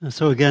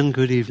So again,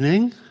 good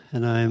evening,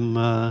 and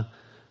I'm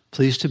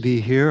pleased to be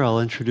here. I'll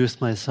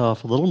introduce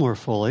myself a little more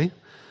fully.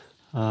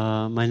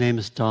 My name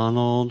is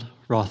Donald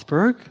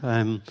Rothberg.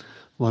 I'm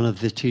one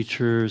of the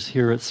teachers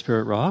here at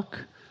Spirit Rock,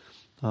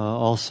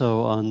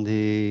 also on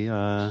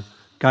the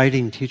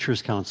Guiding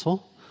Teachers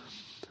Council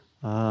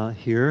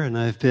here, and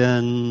I've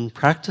been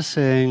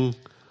practicing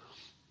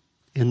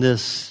in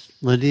this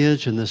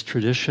lineage, in this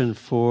tradition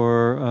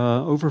for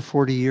over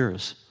 40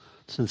 years,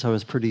 since I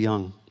was pretty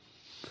young.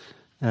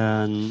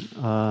 And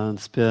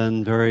it's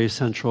been a very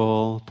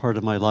central part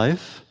of my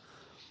life,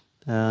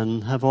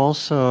 and have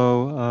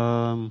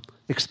also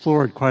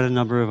explored quite a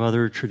number of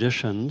other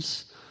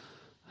traditions.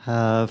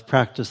 Have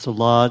practiced a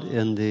lot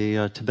in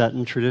the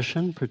Tibetan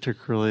tradition,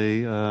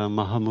 particularly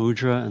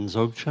Mahamudra and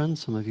Dzogchen.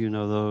 Some of you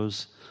know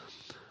those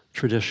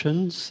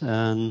traditions,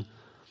 and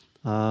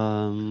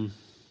have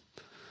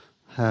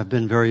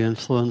been very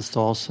influenced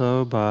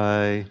also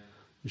by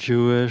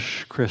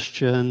Jewish,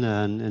 Christian,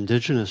 and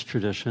indigenous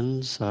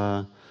traditions.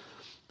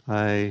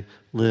 I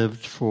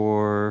lived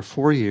for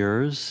 4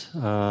 years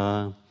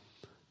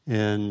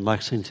in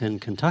Lexington,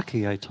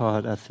 Kentucky. I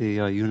taught at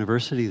the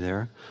university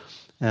there,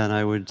 and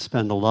I would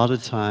spend a lot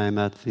of time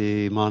at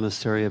the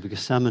monastery of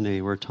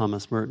Gethsemani, where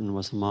Thomas Merton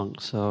was a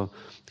monk. So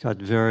got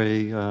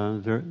very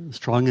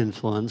strong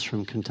influence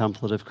from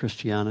contemplative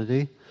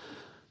Christianity,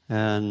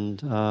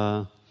 and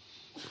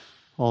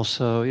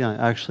also,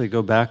 actually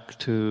go back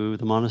to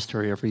the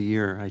monastery every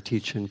year. I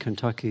teach in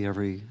Kentucky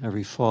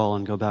every fall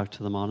and go back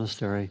to the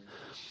monastery.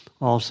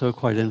 Also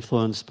quite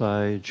influenced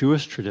by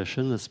Jewish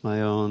tradition. That's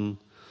my own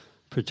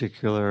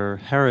particular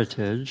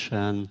heritage,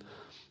 and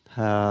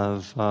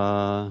have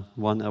at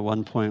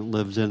one point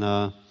lived in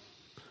a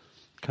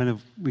kind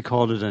of, we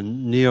called it a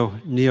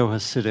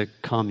neo-Hasidic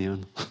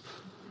commune.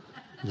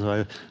 So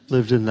I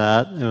lived in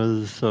that. It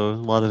was a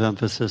lot of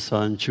emphasis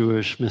on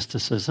Jewish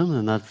mysticism,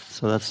 and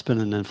that's been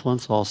an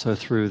influence also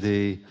through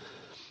the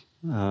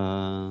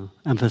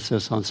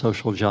emphasis on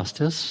social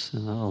justice, a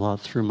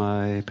lot through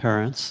my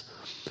parents.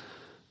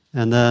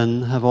 And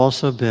then have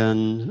also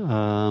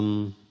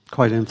been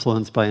quite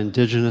influenced by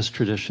indigenous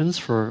traditions.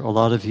 For a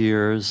lot of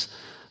years,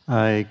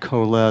 I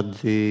co-led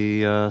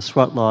the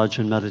sweat lodge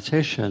and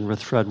meditation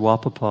with Fred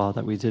Wapapa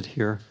that we did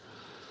here,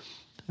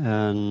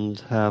 and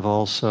have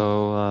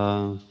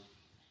also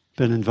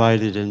been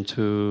invited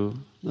into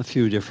a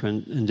few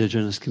different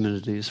indigenous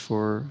communities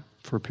for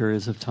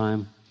periods of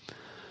time.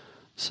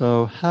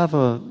 So have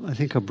I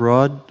think a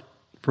broad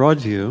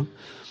view,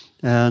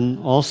 and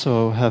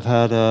also have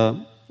had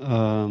a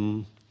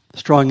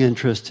strong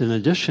interest in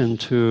addition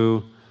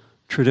to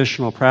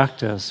traditional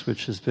practice,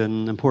 which has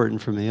been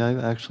important for me. I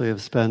actually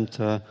have spent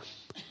a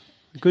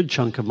good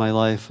chunk of my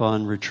life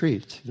on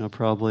retreat.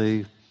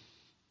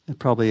 It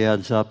probably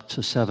adds up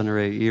to 7 or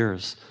 8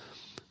 years,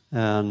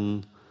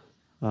 and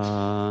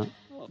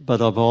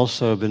but I've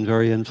also been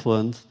very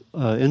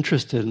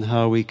interested in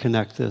how we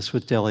connect this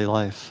with daily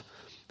life,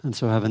 and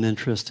so have an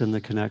interest in the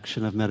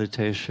connection of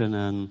meditation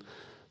and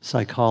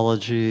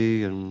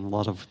psychology, and a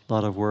lot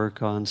of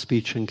work on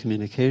speech and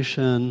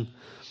communication,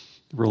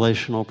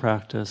 relational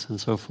practice,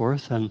 and so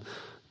forth. And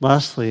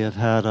lastly, I've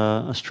had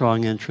a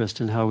strong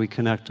interest in how we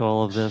connect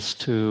all of this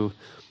to,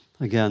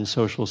 again,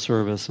 social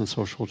service and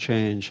social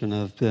change, and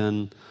have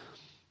been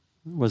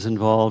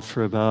involved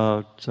for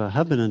about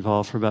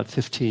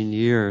 15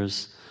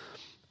 years,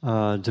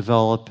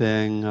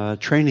 developing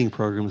training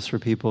programs for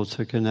people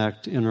to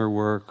connect inner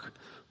work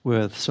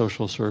with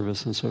social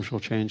service and social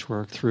change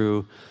work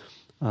through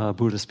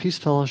Buddhist Peace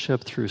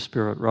Fellowship, through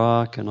Spirit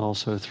Rock, and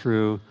also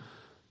through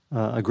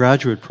a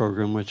graduate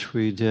program which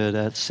we did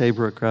at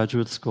Saybrook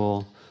Graduate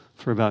School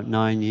for about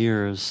 9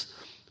 years,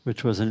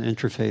 which was an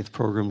interfaith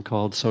program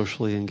called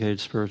Socially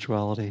Engaged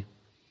Spirituality.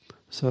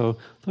 So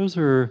those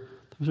are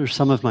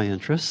some of my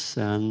interests,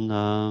 and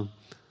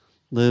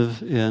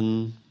live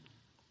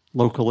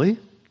locally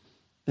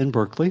in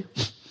Berkeley.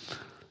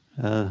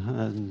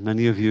 And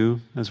many of you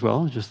as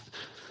well. Just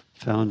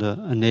found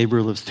a neighbor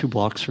who lives 2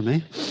 blocks from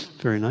me.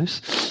 Very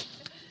nice.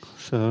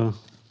 So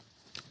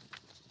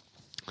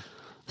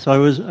I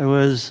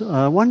was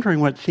wondering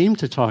what theme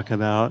to talk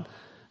about,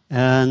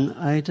 and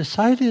I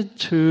decided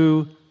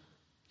to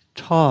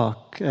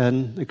talk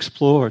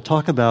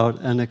about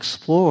and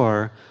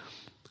explore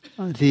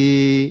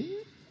the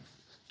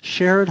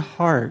shared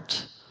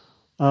heart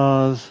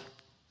of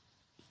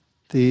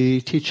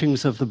the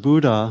teachings of the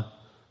Buddha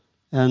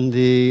and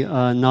the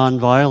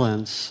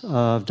nonviolence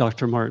of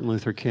Dr. Martin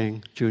Luther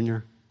King, Jr.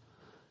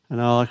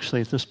 And I'll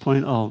actually, at this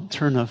point, I'll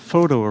turn a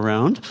photo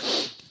around,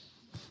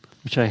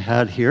 which I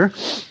had here,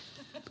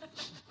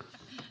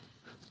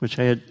 which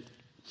I had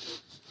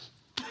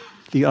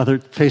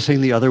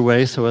facing the other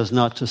way so as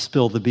not to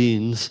spill the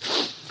beans,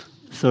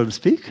 so to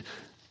speak.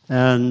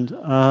 And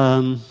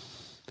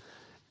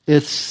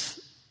it's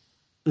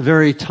a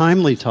very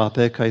timely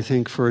topic, I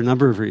think, for a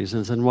number of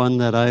reasons, and one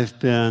that I've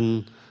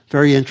been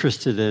very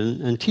interested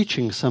in and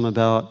teaching some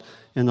about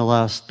in the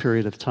last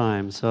period of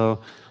time. So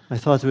I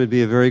thought it would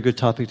be a very good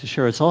topic to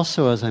share. It's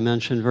also, as I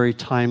mentioned, very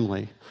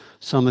timely.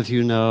 Some of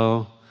you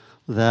know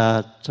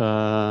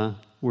that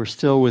we're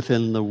still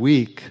within the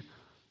week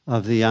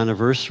of the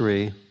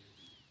anniversary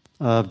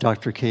of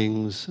Dr.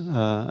 King's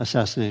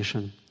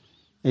assassination,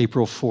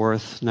 April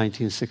 4th,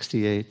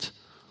 1968.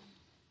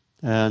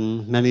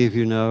 And many of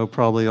you know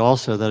probably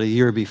also that a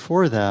year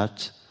before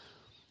that,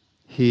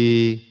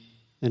 he,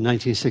 in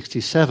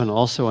 1967,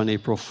 also on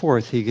April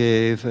 4th, he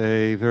gave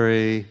a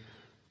very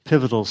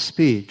pivotal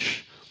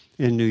speech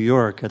in New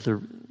York at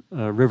the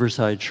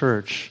Riverside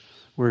Church,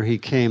 where he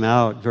came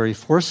out very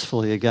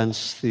forcefully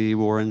against the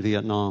war in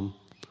Vietnam.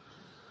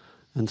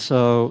 And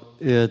so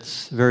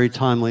it's very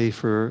timely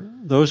for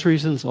those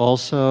reasons.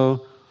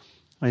 Also,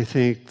 I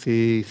think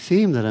the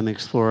theme that I'm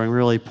exploring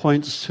really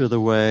points to the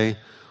way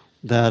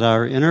that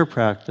our inner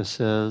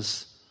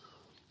practices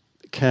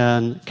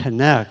can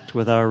connect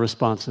with our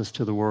responses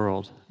to the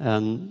world.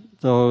 And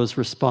those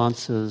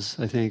responses,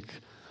 I think,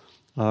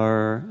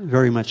 are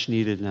very much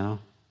needed now,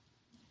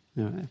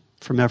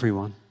 from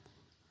everyone,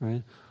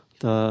 right?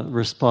 The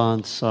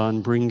response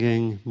on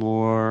bringing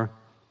more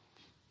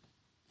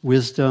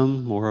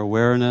wisdom, more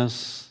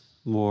awareness,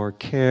 more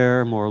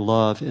care, more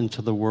love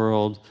into the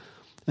world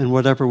in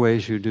whatever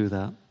ways you do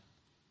that,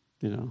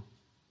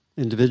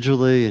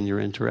 individually, in your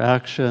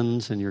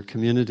interactions, in your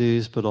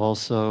communities, but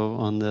also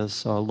on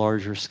this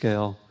larger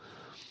scale.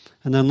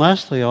 And then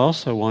lastly, I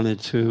also wanted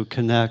to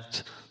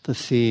connect the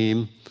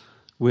theme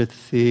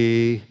with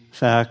the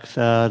fact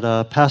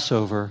that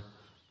Passover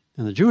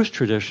in the Jewish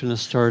tradition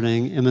is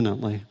starting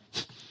imminently,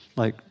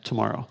 like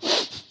tomorrow.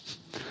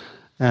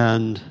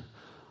 And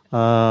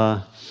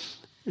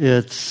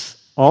it's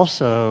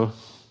also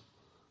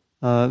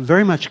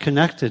very much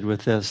connected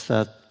with this,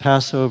 that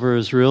Passover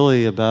is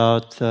really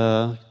about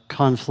the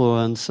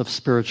confluence of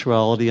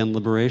spirituality and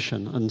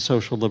liberation, and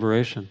social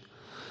liberation.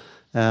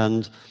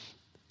 And,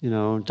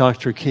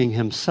 Dr. King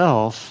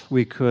himself,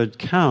 we could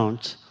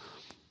count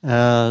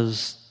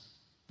as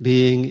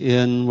being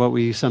in what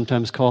we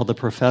sometimes call the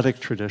prophetic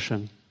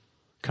tradition,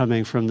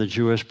 coming from the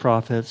Jewish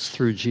prophets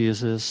through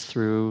Jesus,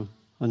 through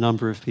a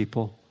number of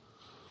people.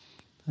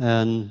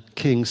 And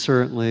King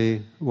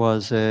certainly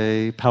was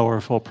a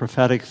powerful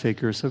prophetic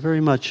figure, so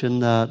very much in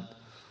that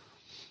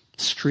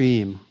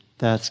stream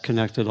that's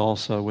connected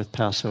also with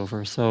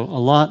Passover. So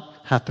a lot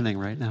happening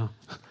right now.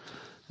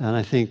 And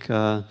I think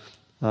a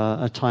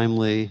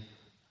timely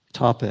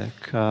topic.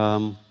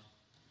 The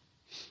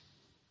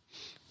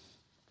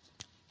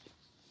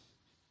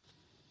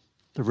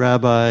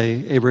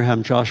Rabbi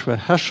Abraham Joshua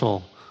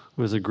Heschel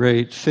was a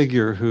great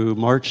figure who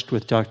marched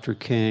with Dr.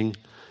 King.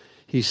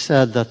 He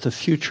said that the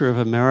future of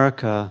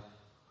America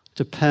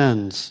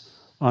depends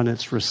on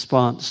its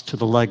response to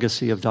the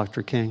legacy of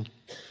Dr. King.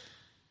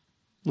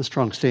 A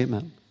strong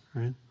statement,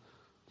 right?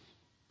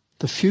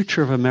 The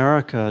future of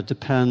America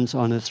depends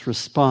on its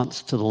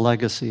response to the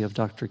legacy of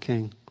Dr.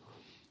 King.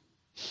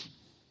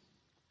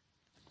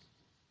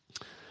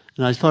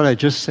 And I thought I'd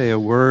just say a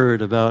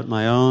word about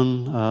my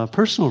own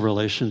personal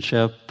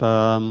relationship.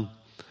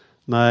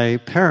 My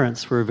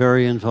parents were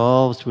very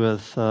involved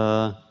with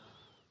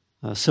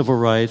civil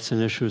rights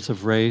and issues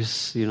of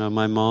race.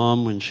 My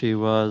mom, when she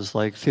was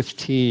like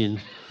 15,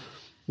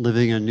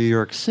 living in New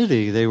York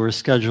City, they were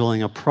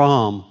scheduling a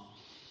prom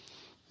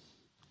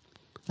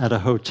at a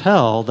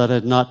hotel that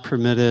had not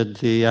permitted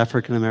the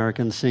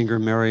African-American singer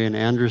Marian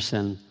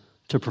Anderson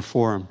to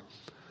perform.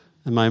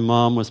 And my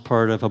mom was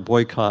part of a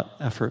boycott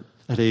effort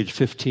at age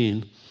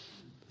 15.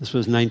 This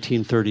was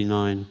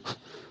 1939.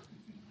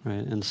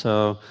 Right? And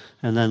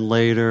then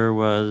later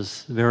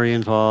was very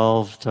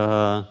involved.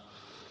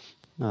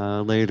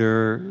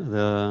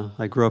 Later,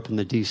 I grew up in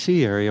the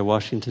D.C. area,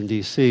 Washington,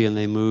 D.C., and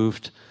they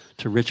moved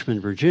to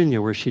Richmond,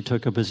 Virginia, where she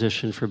took a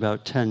position for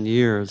about 10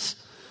 years,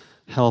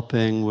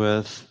 helping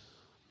with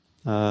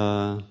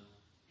what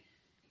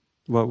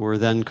were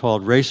then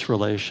called race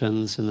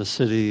relations in the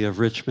city of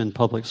Richmond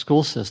public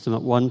school system.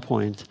 At one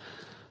point,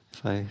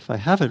 if I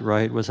have it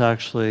right, was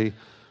actually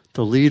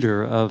the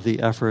leader of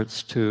the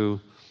efforts to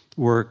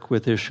work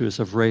with issues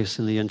of race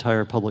in the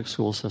entire public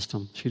school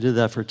system. She did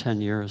that for 10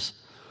 years.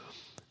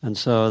 And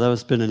so that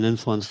has been an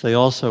influence. They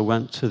also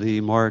went to the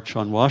March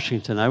on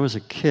Washington. I was a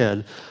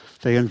kid.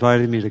 They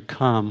invited me to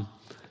come,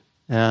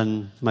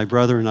 and my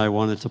brother and I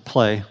wanted to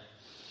play.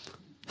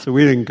 So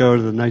we didn't go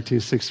to the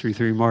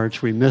 1963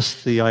 March. We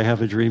missed the I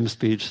Have a Dream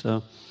speech.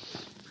 So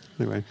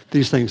anyway,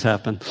 these things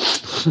happen.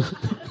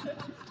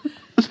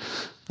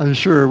 I'm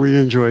sure we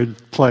enjoyed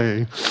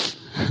playing.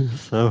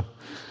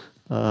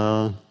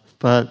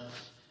 But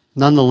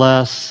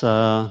nonetheless,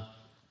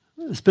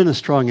 it's been a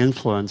strong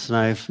influence, and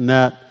I've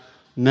met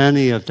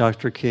many of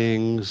Dr.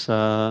 King's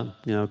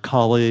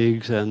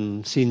colleagues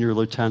and senior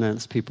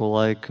lieutenants, people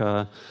like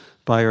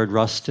Bayard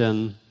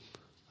Rustin,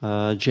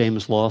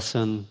 James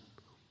Lawson,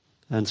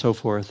 and so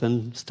forth,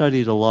 and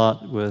studied a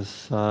lot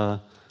with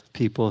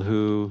people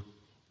who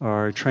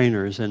are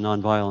trainers in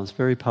nonviolence.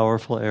 Very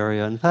powerful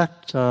area. In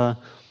fact,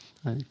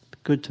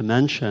 good to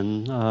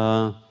mention,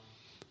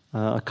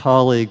 a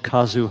colleague,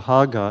 Kazu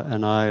Haga,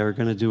 and I are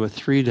going to do a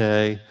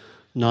 3-day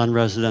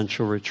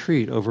non-residential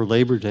retreat over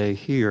Labor Day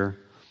here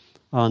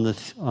on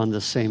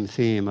the same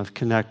theme of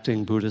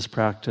connecting Buddhist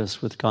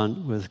practice with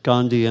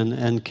Gandhian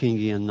and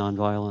Kingian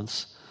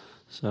nonviolence.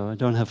 So I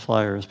don't have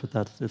flyers,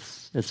 but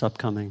it's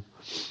upcoming.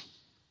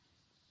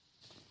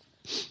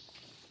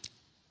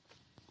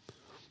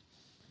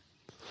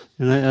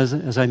 And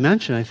as I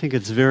mentioned, I think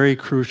it's very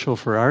crucial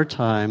for our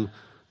time,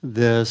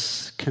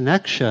 this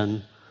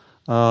connection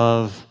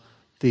of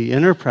the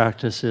inner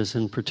practices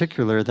in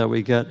particular that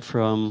we get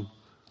from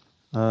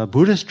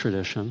Buddhist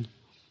tradition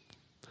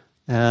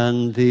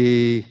and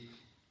the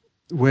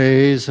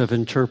ways of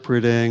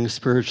interpreting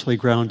spiritually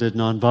grounded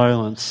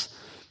nonviolence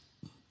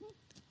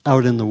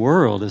out in the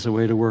world as a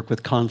way to work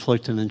with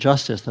conflict and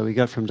injustice that we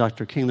get from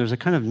Dr. King. There's a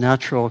kind of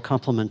natural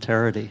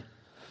complementarity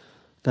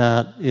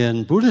that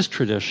in Buddhist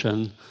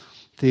tradition,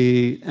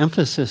 the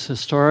emphasis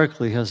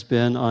historically has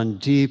been on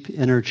deep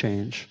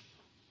interchange,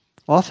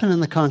 often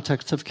in the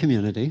context of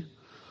community.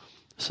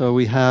 So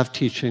we have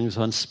teachings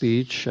on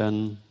speech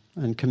and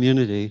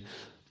community,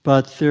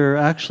 but there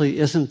actually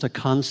isn't a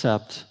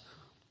concept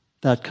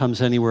that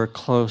comes anywhere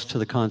close to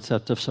the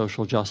concept of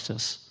social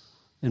justice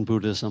in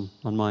Buddhism,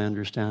 on my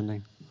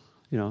understanding.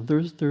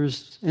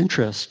 There's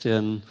interest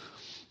in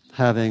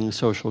having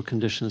social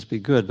conditions be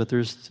good, but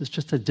there's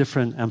just a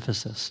different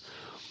emphasis.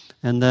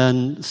 And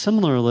then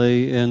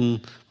similarly,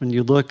 when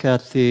you look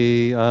at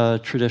the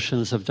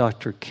traditions of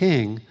Dr.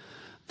 King,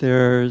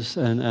 there's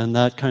and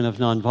that kind of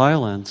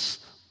nonviolence,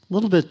 a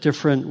little bit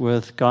different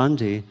with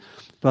Gandhi,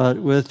 but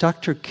with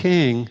Dr.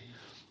 King,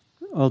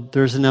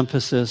 there's an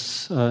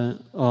emphasis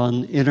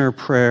on inner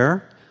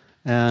prayer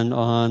and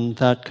on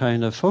that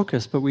kind of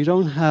focus, but we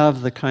don't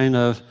have the kind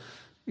of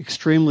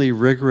extremely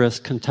rigorous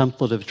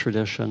contemplative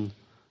tradition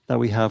that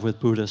we have with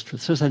Buddhists. So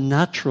there's a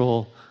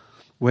natural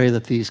way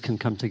that these can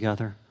come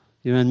together.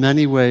 In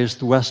many ways,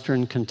 the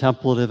Western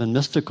contemplative and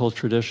mystical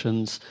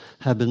traditions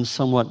have been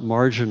somewhat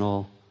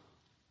marginal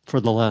for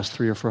the last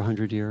 300 or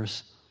 400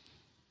 years.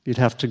 You'd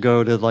have to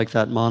go to like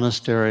that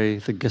monastery,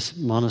 the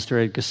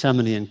monastery at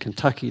Gethsemane in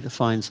Kentucky, to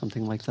find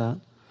something like that.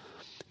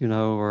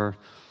 Or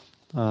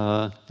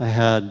I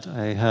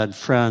had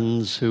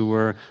friends who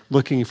were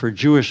looking for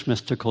Jewish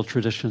mystical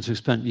traditions who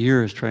spent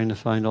years trying to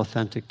find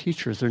authentic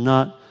teachers. They're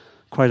not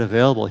quite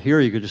available. Here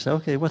you could just say,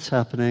 okay, what's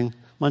happening?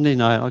 Monday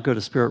night, I'll go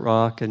to Spirit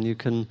Rock, and you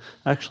can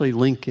actually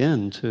link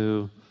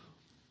into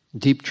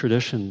deep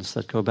traditions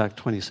that go back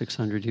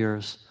 2,600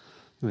 years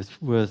with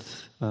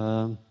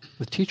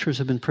teachers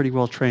who have been pretty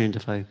well trained,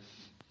 if I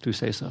do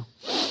say so.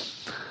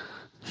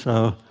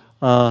 So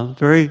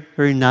very,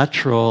 very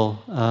natural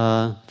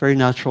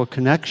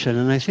connection,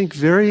 and I think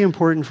very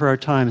important for our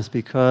times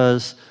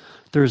because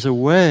there's a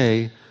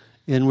way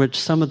in which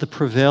some of the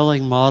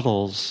prevailing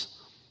models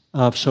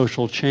of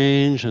social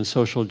change and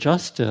social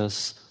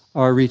justice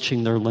are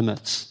reaching their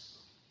limits.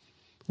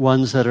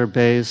 Ones that are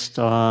based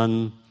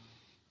on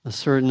a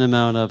certain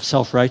amount of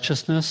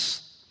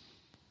self-righteousness,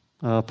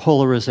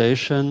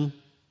 polarization,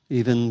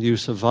 even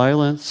use of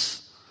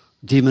violence,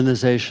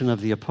 demonization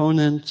of the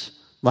opponent,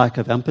 lack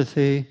of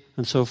empathy,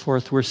 and so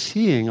forth. We're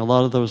seeing a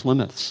lot of those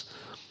limits.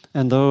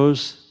 And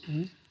those,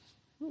 in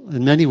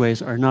many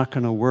ways, are not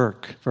going to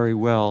work very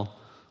well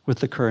with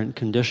the current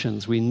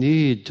conditions. We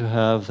need to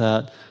have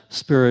that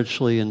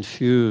spiritually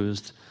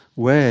infused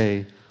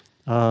way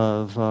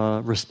of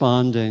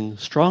responding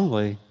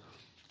strongly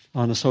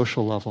on a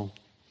social level.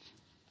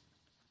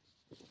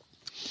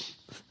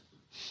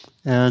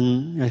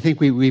 And I think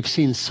we've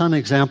seen some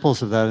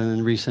examples of that in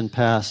the recent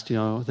past.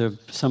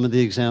 Some of the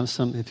examples.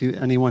 If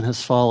anyone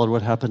has followed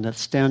what happened at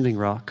Standing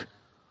Rock,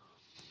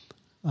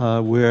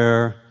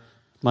 where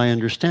my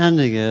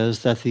understanding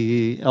is that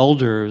the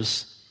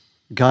elders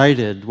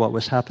guided what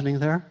was happening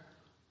there,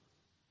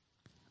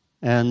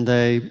 and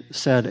they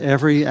said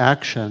every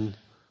action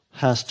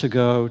has to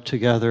go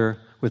together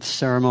with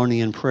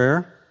ceremony and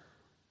prayer,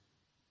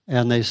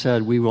 and they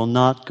said we will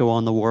not go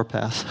on the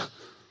warpath.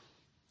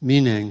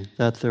 Meaning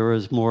that there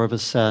was more of a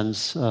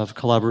sense of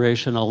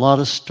collaboration, a lot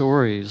of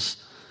stories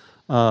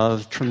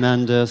of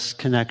tremendous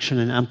connection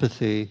and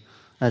empathy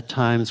at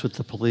times with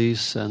the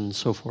police and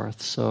so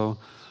forth. So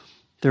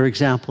there are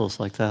examples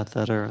like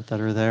that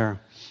are there.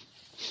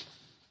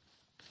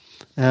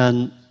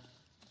 And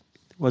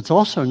what's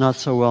also not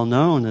so well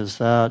known is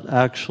that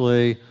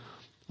actually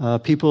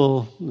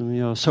people,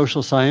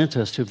 social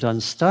scientists who've done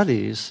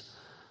studies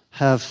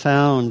have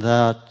found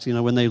that,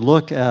 when they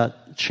look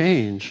at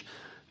change,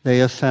 they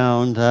have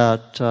found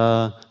that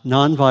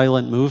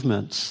nonviolent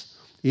movements,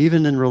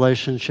 even in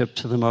relationship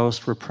to the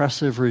most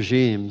repressive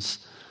regimes,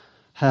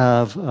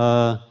 have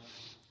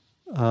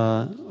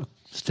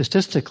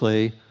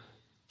statistically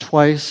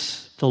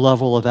twice the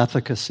level of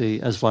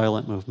efficacy as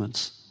violent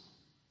movements.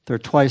 They're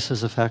twice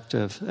as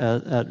effective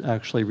at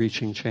actually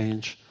reaching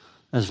change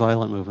as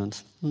violent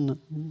movements. And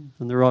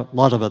there are a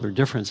lot of other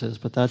differences,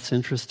 but that's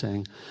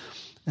interesting.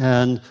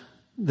 And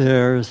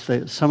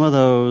some of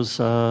those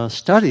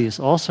studies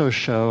also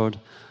showed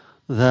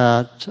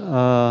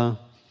that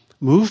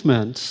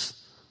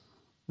movements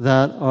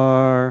that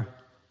are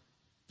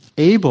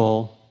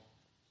able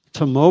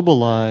to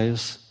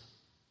mobilize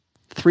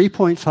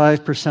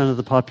 3.5% of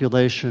the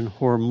population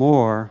or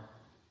more,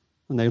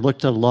 and they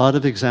looked at a lot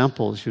of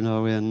examples,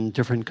 in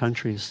different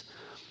countries.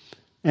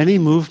 Any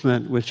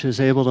movement which is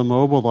able to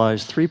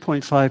mobilize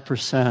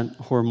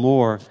 3.5% or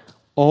more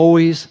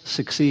always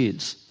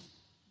succeeds.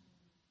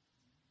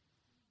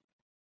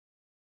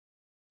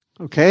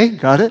 Okay,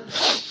 got it?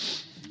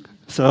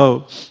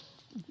 So,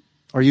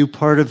 are you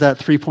part of that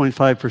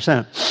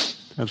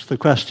 3.5%? That's the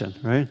question,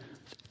 right?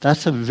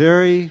 That's a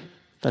very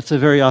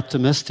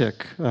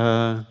optimistic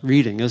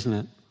reading, isn't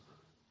it?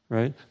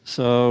 Right?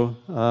 So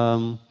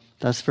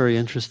that's very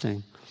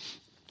interesting.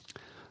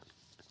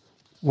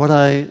 What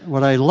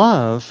I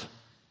love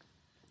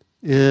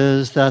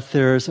is that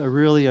there's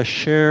really a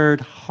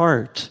shared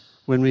heart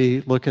when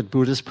we look at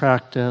Buddhist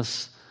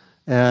practice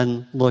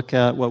and look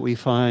at what we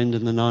find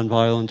in the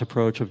nonviolent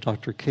approach of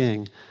Dr.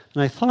 King.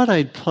 And I thought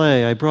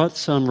I brought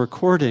some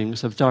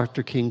recordings of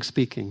Dr. King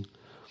speaking.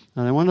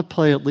 And I want to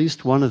play at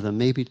least one of them,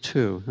 maybe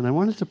two. And I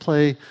wanted to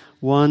play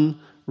one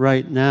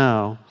right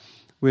now,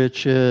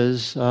 which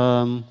is,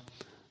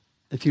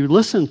 if you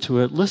listen to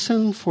it,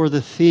 listen for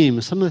the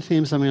themes. Some of the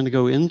themes I'm going to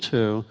go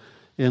into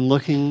in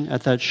looking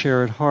at that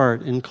shared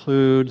heart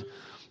include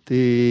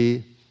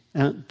the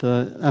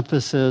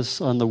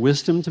emphasis on the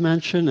wisdom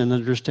dimension and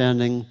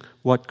understanding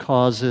what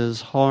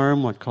causes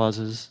harm, what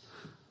causes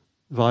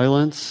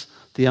violence,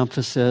 the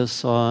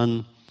emphasis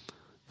on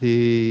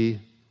the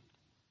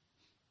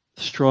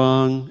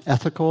strong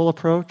ethical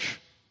approach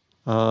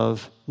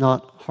of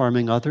not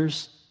harming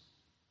others,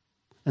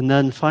 and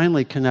then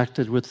finally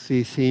connected with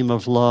the theme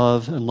of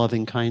love and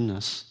loving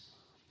kindness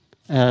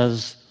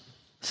as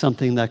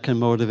something that can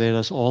motivate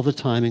us all the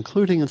time,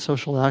 including in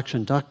social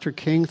action. Dr.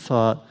 King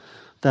thought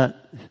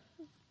that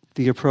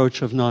the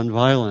approach of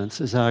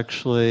nonviolence is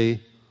actually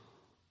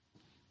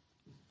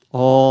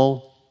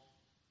all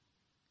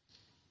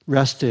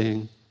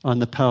resting on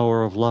the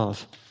power of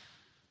love.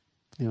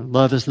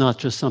 Love is not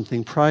just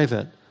something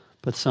private,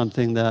 but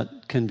something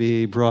that can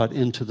be brought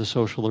into the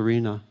social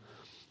arena.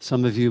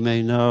 Some of you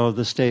may know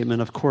the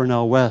statement of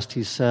Cornel West.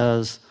 He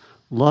says,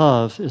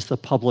 "Love is the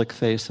public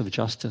face of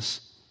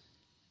justice."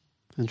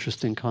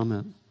 Interesting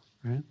comment,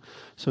 right?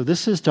 So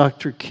this is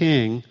Dr.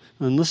 King,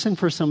 and listen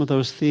for some of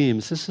those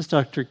themes. This is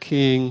Dr.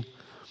 King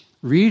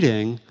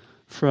reading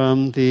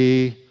from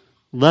the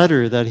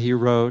letter that he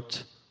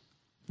wrote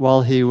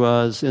while he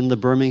was in the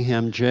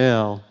Birmingham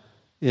jail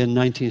in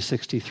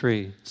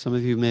 1963. Some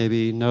of you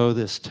maybe know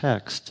this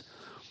text.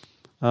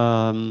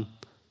 And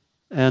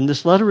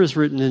this letter is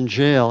written in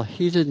jail.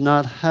 He did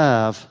not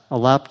have a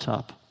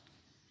laptop.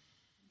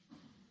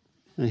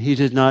 And he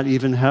did not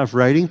even have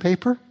writing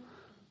paper.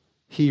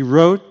 He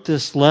wrote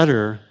this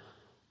letter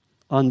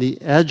on the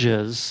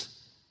edges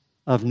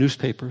of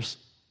newspapers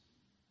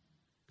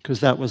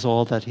because that was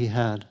all that he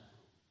had.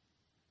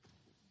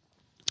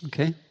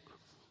 Okay?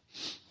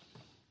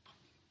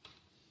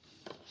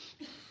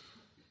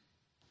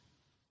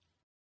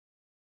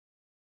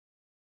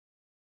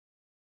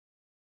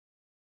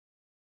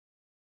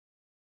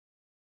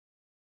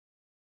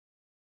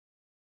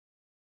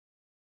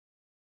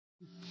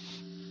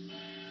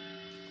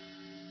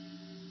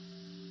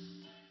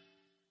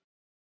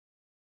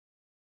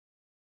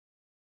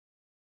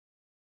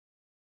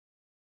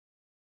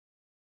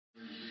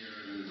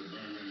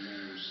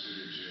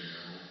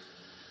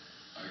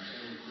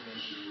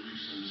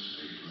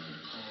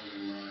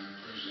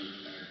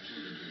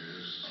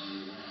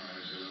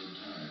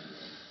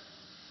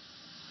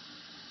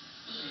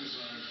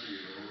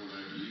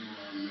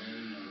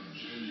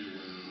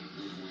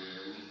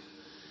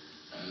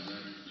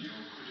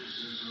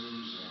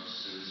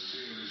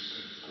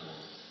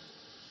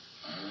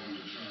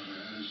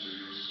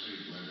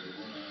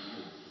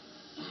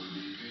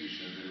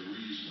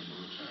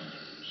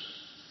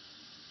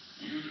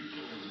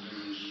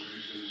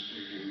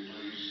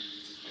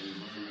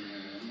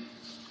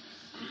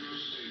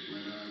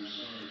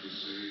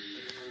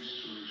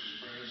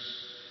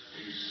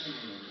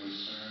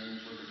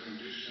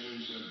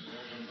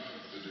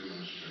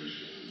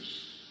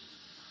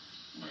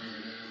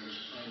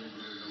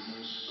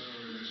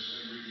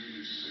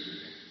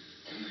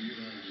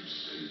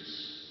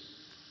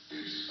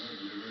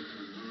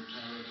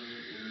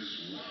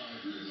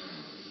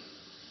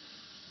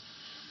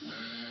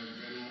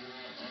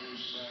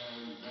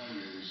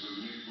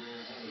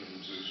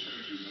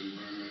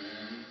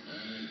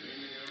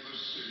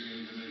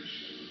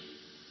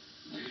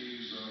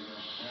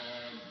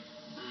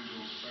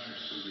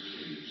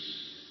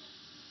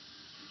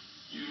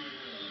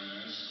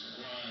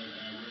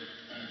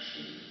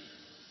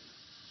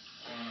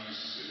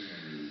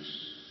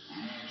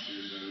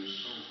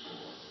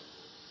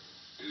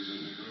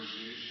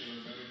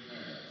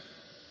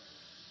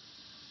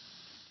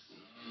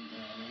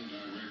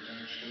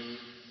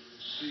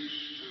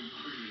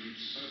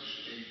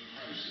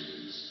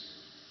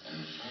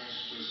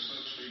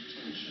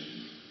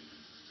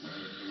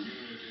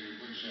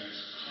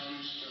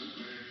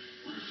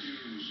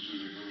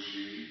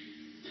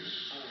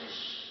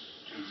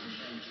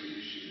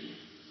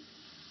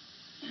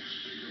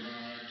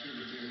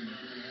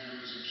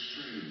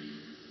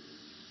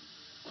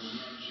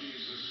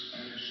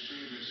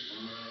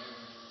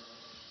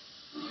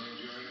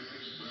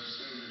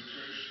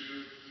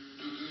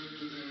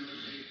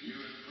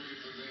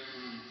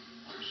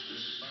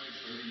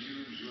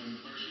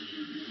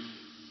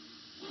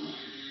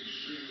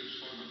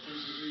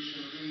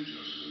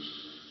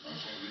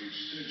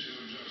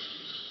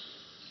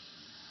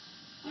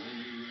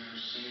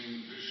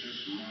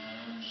 seditious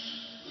mobs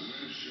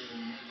lynch your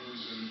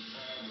mothers and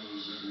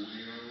fathers at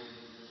will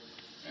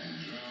and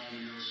drown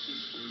your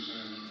sisters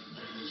and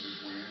brothers at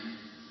whim.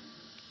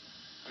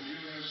 When you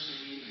have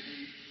seen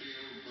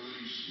hate-filled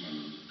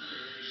policemen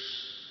curse,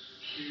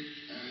 kick,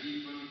 and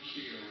even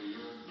kill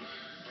your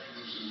black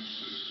brothers and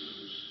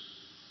sisters.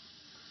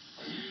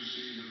 When you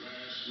see the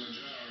vast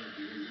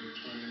majority of your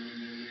 20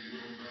 million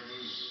Negro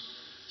brothers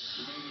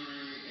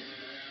smothering in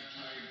an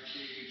airtight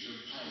cage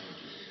of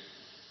poverty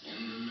in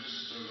the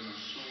midst of an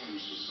affluent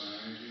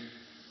society,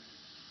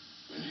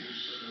 when you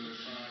suddenly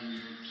find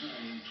your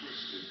tongue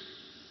twisted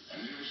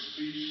and your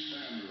speech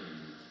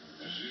stammering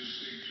as you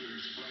seek to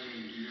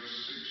explain to your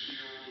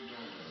 6-year-old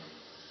daughter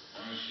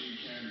why she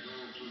can't go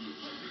to the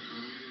public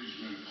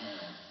amusement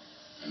park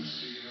and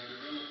see her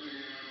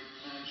developing an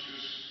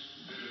unconscious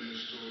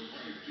bitterness toward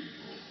white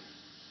people.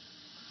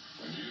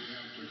 When you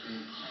have to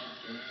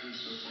concoct an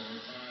answer for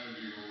a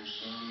 5-year-old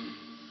son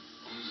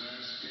who is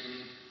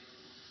asking,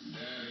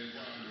 Daddy,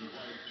 why do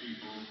white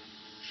people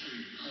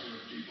treat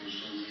colored people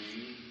so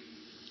mean?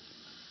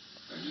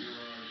 And you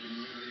are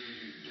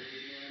humiliated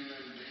day in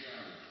and day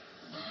out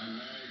by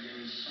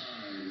nagging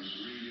signs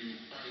reading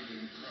white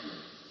in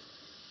color.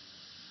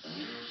 And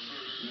your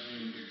first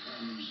name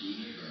becomes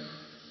nigger.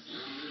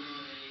 Your middle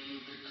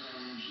name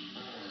becomes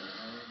boy,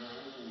 however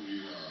old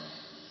you are.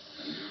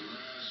 And your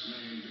last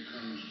name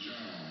becomes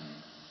John.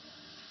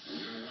 And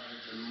your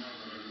wife and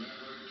mother are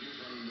never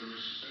given the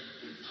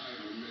respected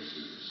title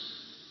Mrs.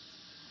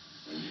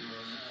 And you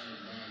are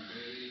harried by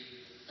day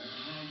and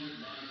haunted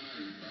by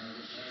night by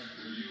the fact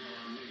that you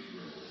are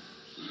Negro,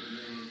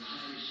 living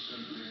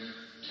constantly at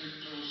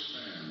tiptoe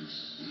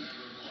stands,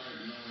 never quite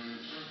knowing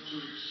what to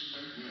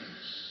expect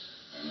next,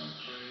 and are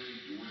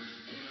plagued with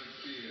inner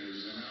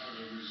fears and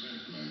outer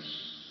resentments.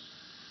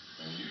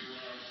 And you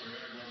are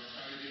forever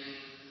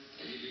fighting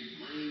a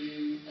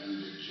degrading and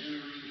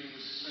degenerating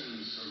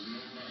sense of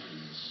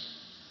nobodiness.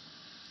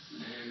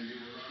 Then you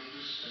will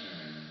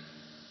understand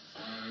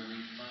why we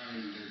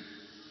find it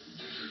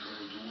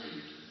difficult to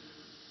wait.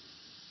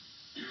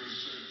 You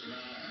assert that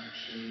our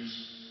actions,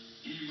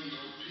 even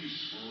though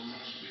peaceful,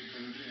 must be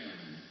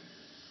condemned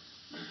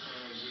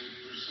because they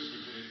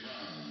precipitate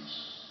violence.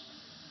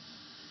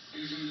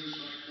 Isn't this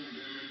like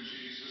condemning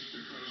Jesus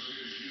because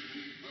his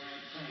unique God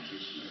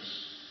consciousness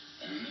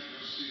and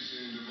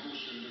never-ceasing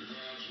devotion to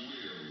God's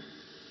will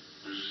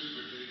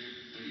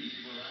precipitated the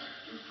evil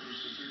act of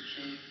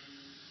crucifixion?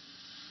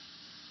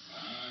 I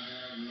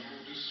have no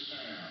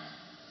despair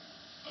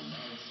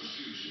about the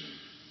future.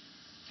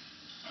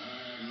 I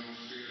have no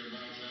fear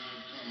about the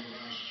outcome of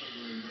our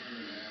struggle in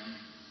Birmingham,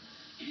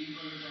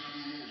 even if our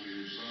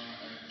motives are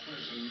at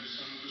present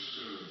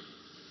misunderstood.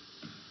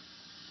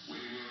 We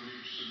will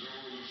reach the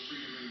goal of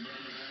freedom in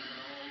Birmingham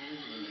and all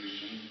over the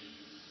nation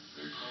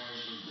because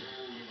the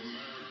goal of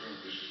America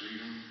is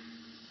freedom.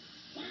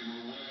 We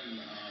will win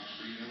our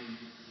freedom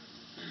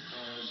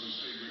because the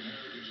sacred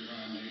heritage of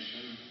our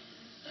nation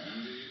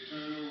and the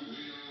eternal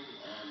will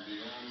of the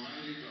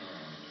Almighty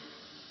God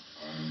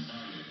are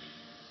embodied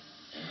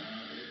in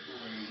our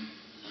echoing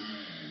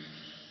demands.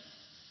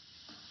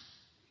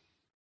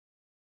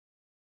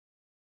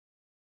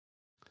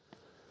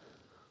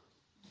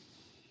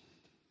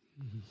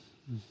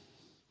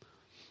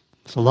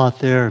 There's a lot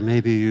there.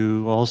 Maybe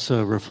you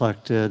also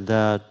reflected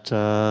that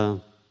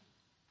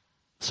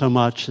so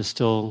much is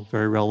still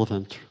very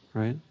relevant,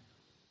 right?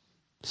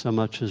 So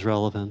much is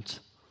relevant.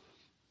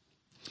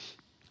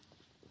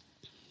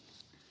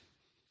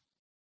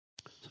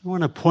 So I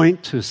want to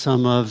point to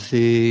some of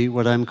the,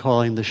 what I'm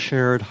calling the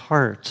shared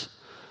heart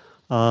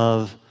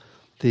of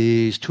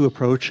these two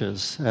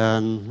approaches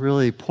and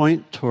really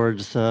point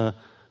towards the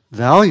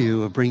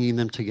value of bringing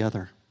them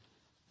together,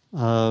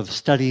 of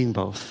studying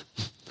both,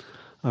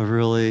 of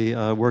really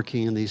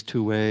working in these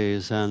two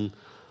ways. And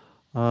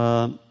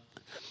the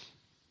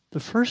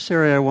first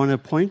area I want to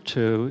point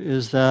to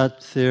is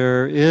that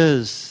there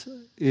is,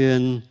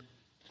 in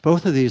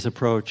both of these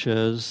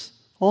approaches,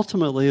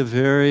 ultimately a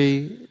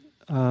very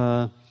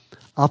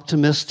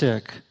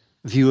optimistic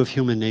view of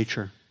human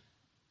nature.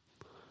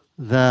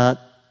 That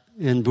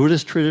in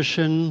Buddhist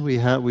tradition, we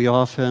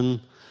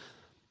often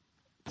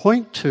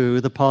point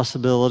to the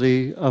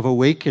possibility of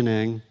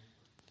awakening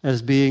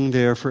as being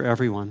there for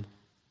everyone,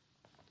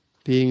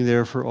 being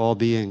there for all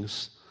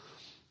beings.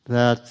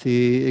 That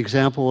the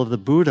example of the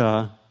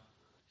Buddha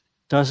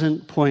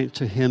doesn't point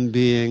to him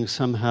being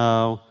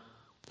somehow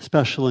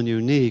special and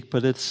unique,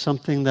 but it's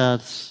something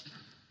that's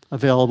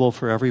available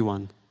for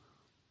everyone.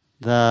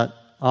 That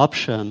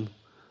option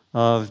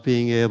of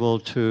being able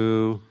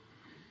to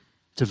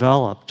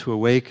develop, to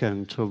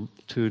awaken, to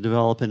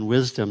develop in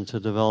wisdom, to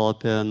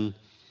develop in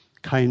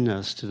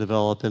kindness, to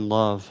develop in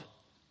love.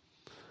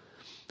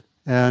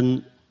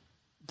 And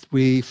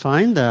we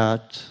find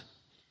that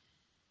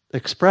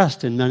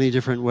expressed in many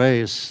different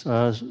ways.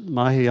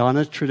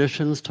 Mahayana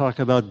traditions talk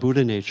about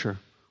Buddha nature.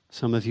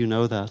 Some of you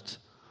know that.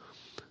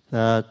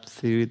 That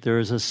there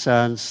is a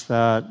sense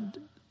that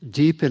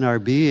deep in our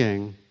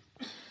being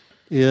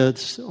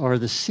are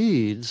the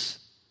seeds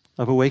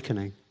of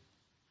awakening.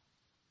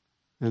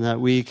 and that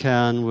we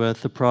can,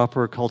 with the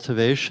proper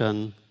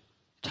cultivation,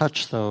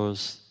 touch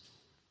those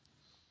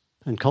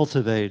and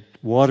cultivate,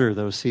 water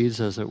those seeds,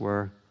 as it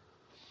were.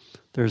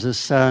 There's a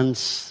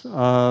sense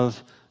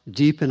of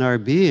deep in our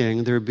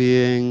being, there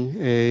being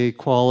a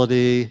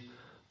quality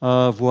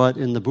of what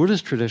in the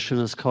Buddhist tradition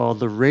is called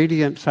the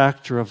radiant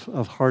factor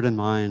of heart and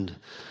mind.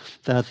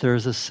 That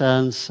there's a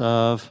sense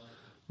of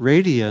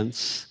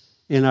radiance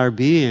in our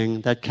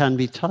being that can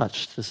be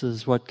touched. This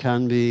is what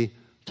can be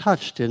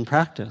touched in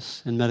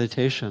practice, in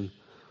meditation.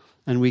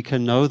 And we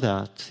can know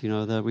that,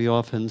 that we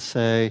often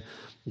say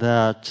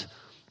that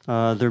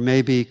there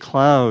may be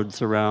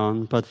clouds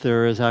around, but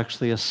there is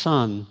actually a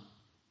sun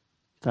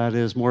that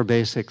is more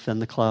basic than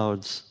the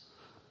clouds.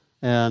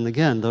 And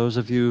again, those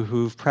of you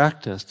who've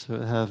practiced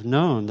have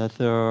known that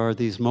there are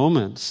these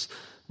moments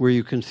where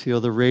you can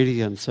feel the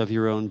radiance of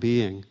your own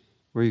being,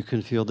 where you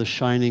can feel the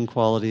shining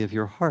quality of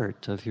your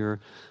heart, of your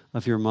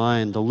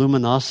mind, the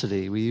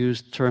luminosity. We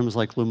use terms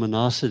like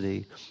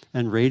luminosity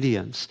and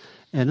radiance.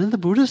 And in the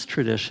Buddhist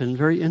tradition,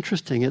 very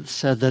interesting, it's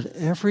said that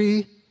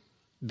every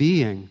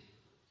being,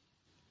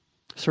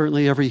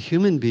 certainly every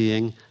human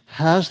being,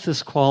 has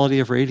this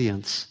quality of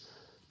radiance,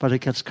 but it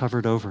gets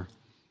covered over.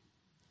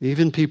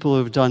 Even people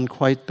who have done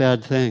quite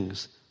bad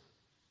things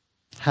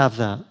have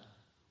that.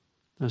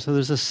 And so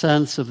there's a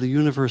sense of the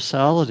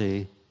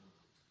universality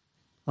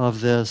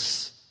of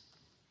this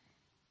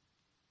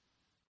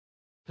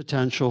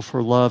potential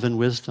for love and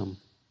wisdom.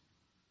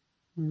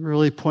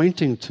 Really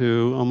pointing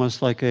to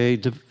almost like a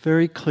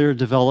very clear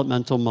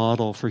developmental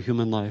model for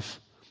human life.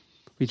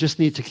 We just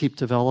need to keep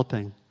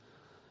developing.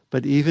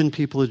 But even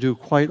people who do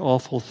quite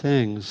awful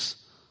things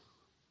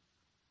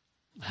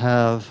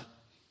have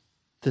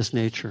this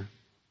nature.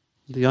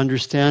 The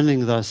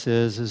understanding thus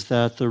is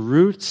that the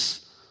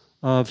roots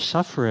of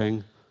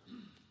suffering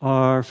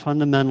are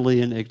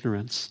fundamentally in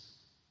ignorance.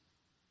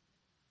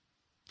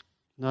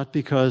 Not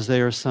because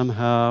they are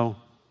somehow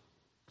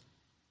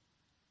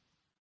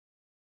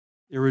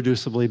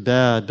irreducibly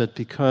bad, but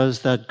because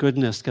that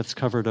goodness gets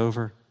covered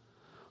over.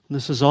 And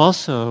this is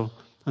also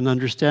an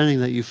understanding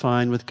that you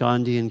find with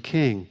Gandhi and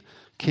King.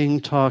 King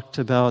talked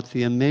about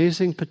the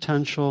amazing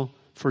potential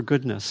for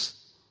goodness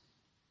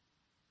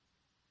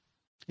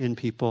in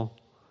people.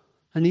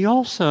 And he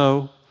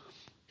also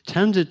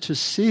tended to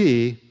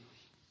see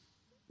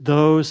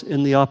those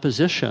in the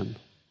opposition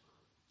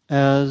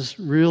as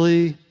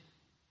really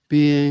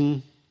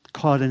being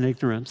caught in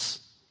ignorance.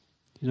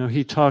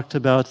 He talked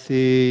about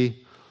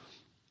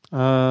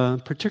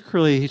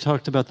particularly he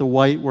talked about the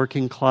white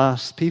working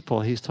class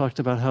people. He's talked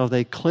about how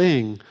they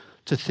cling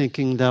to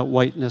thinking that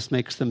whiteness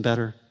makes them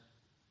better.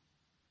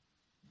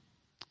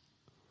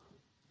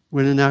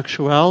 When in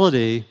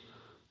actuality,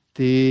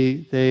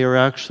 they are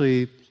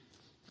actually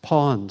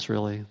pawns,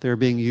 really. They're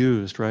being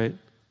used, right,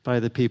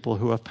 by the people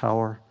who have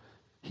power.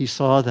 He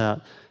saw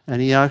that.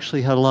 And he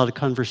actually had a lot of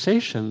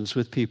conversations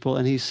with people,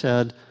 and he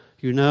said,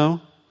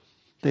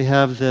 they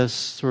have this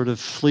sort of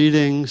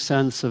fleeting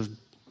sense of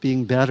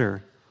being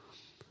better.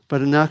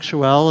 But in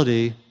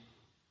actuality,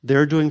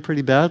 they're doing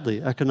pretty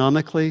badly.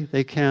 Economically,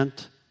 they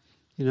can't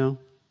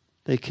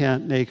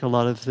make a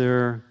lot of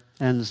their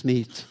ends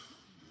meet.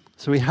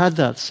 So he had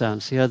that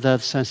sense.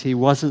 He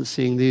wasn't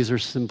seeing these are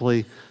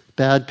simply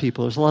bad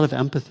people. There's a lot of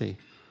empathy,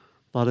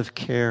 a lot of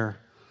care,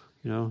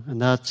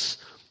 and that's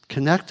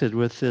connected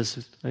with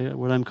this,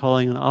 what I'm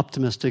calling an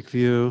optimistic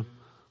view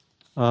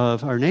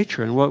of our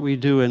nature. And what we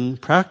do in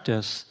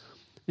practice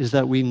is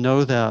that we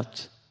know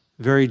that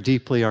very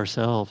deeply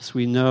ourselves.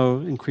 We know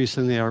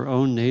increasingly our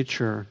own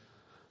nature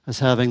as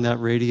having that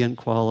radiant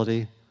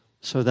quality,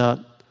 so that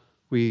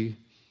we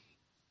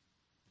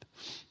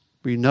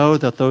know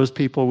that those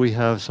people we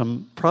have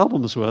some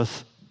problems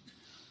with,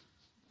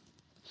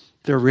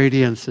 their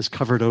radiance is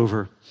covered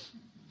over.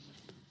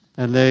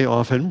 And they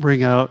often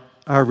bring out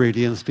our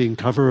radiance being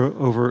covered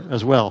over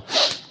as well.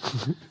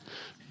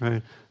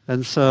 Right?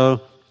 And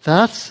so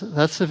that's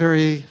a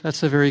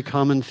very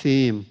common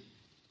theme.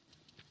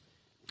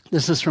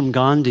 This is from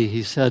Gandhi.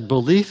 He said,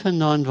 "Belief in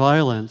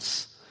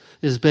nonviolence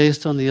is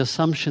based on the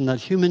assumption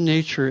that human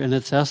nature in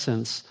its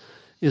essence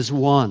is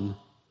one,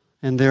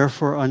 and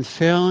therefore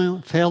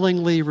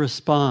unfailingly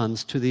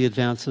responds to the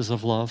advances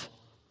of love."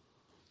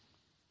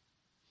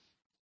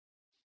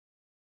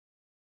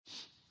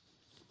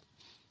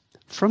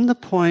 From the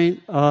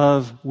point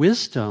of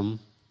wisdom,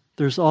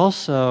 there's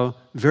also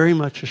very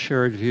much a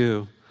shared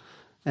view.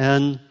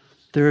 And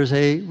there's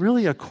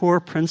really a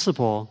core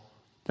principle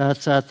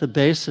that's at the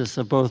basis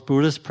of both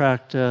Buddhist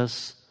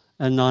practice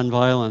and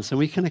nonviolence. And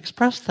we can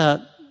express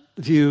that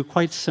view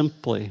quite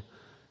simply.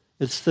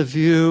 It's the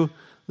view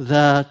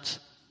that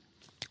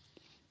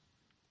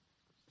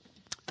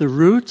the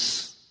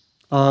roots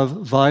of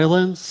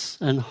violence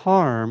and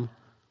harm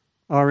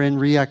are in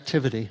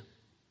reactivity,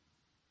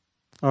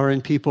 are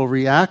in people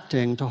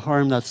reacting to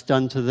harm that's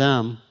done to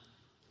them,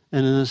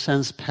 and in a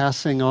sense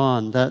passing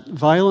on. That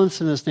violence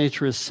in its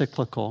nature is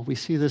cyclical. We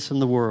see this in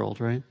the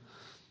world, right?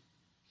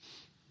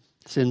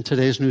 It's in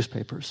today's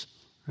newspapers,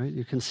 right?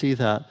 You can see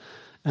that.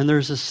 And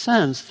there's a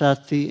sense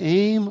that the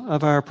aim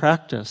of our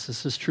practice,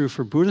 this is true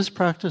for Buddhist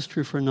practice,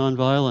 true for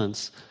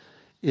nonviolence,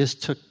 is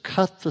to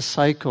cut the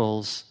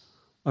cycles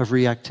of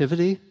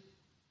reactivity,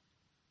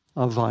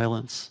 of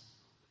violence,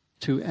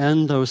 to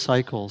end those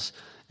cycles.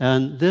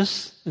 And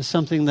this is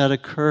something that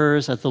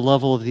occurs at the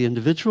level of the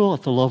individual,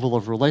 at the level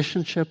of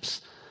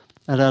relationships,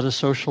 and at a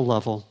social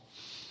level.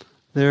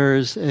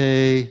 There's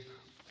a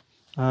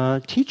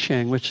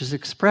teaching which is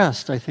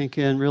expressed, I think,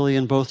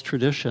 in both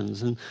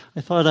traditions. And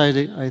I thought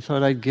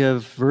I'd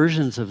give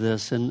versions of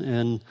this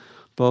in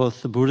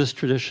both the Buddhist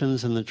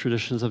traditions and the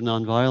traditions of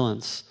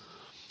nonviolence.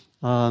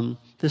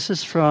 This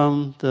is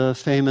from the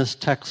famous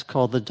text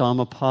called the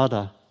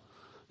Dhammapada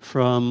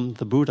from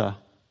the Buddha.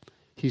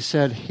 He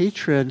said,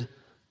 hatred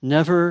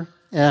never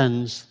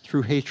ends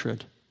through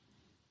hatred.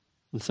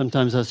 And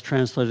sometimes that's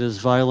translated as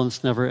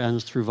violence never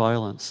ends through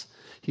violence.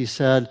 He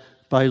said,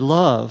 by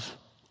love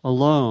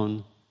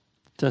alone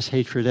does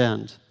hatred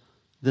end.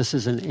 This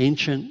is an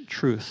ancient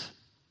truth.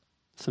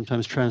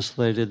 Sometimes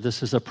translated,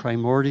 this is a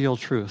primordial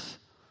truth,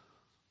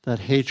 that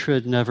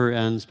hatred never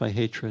ends by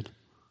hatred.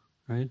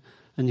 Right?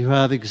 And you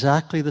have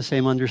exactly the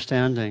same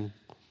understanding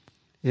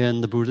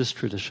in the Buddhist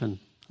tradition.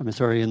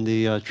 in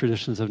the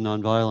traditions of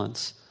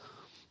nonviolence.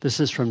 This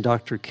is from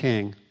Dr.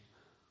 King.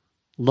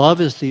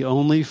 Love is the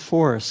only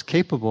force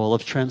capable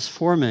of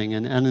transforming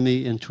an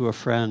enemy into a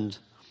friend.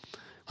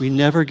 We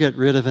never get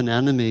rid of an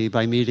enemy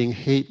by meeting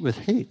hate with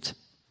hate.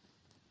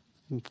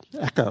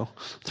 Echo,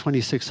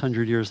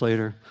 2,600 years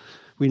later.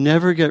 We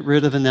never get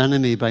rid of an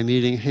enemy by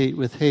meeting hate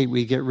with hate.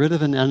 We get rid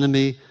of an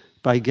enemy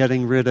by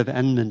getting rid of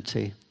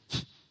enmity.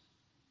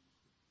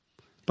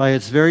 By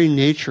its very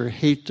nature,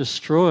 hate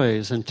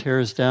destroys and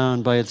tears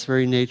down. By its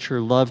very nature,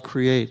 love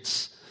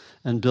creates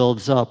and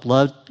builds up.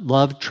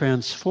 Love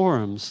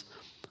transforms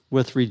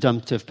with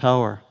redemptive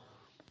power.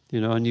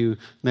 And you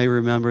may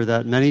remember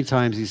that many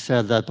times he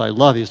said that by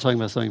love, he was talking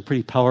about something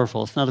pretty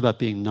powerful. It's not about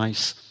being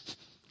nice,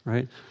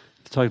 right?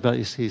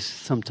 He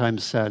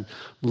sometimes said,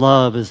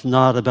 love is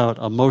not about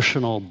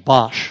emotional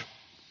bosh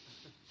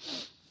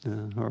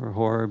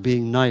or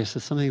being nice.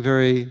 It's something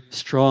very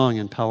strong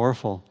and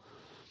powerful.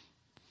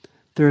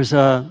 There's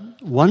a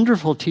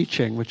wonderful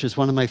teaching, which is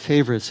one of my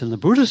favorites in the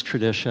Buddhist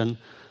tradition,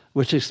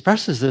 which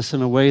expresses this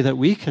in a way that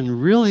we can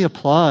really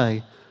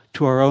apply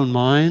to our own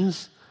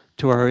minds,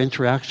 to our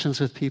interactions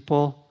with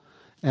people,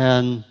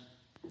 and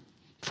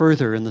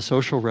further in the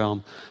social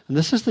realm. And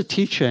this is the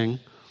teaching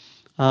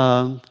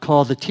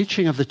called the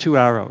teaching of the two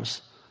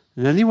arrows.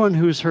 And anyone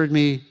who's heard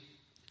me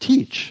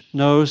teach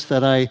knows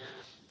that I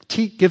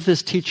give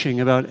this teaching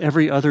about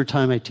every other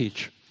time I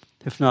teach,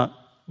 if not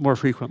more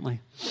frequently.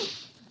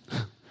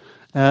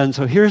 And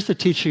so here's the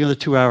teaching of the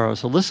two arrows.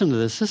 So listen to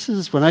this. This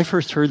is, when I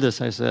first heard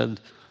this, I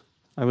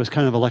was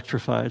kind of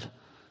electrified.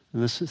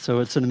 And so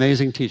it's an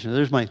amazing teaching.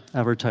 There's my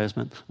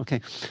advertisement.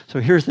 Okay, so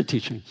here's the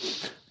teaching.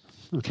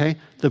 Okay,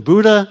 the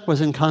Buddha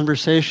was in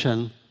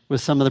conversation with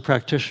some of the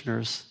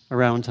practitioners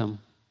around him.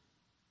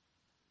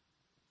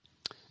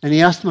 And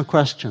he asked them a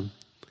question.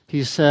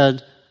 He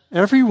said,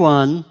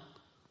 everyone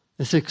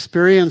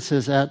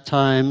experiences at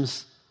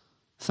times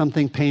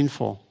something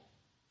painful,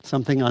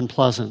 something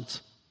unpleasant.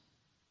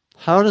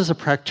 How does a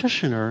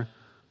practitioner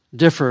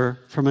differ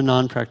from a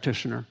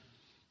non-practitioner?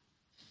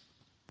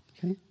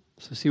 Okay,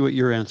 so see what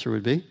your answer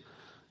would be.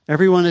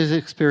 Everyone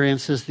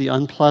experiences the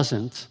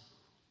unpleasant.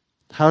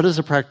 How does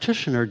a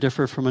practitioner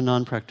differ from a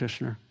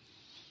non-practitioner?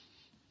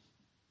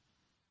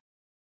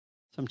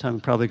 Sometime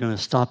I'm probably going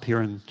to stop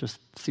here and just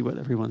see what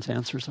everyone's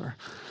answers are.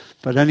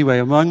 But anyway,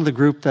 among the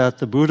group that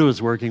the Buddha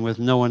was working with,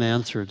 no one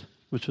answered,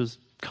 which was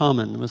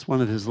common. It was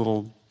one of his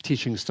little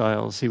teaching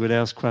styles. He would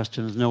ask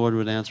questions, no one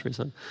would answer. He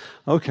said,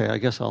 okay, I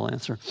guess I'll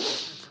answer.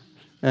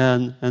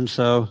 And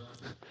so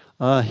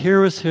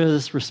here was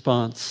his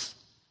response.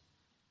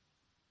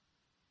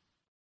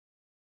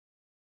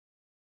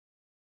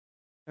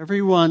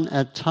 Everyone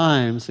at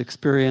times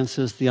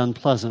experiences the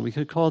unpleasant. We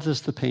could call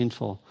this the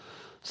painful.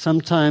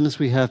 Sometimes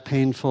we have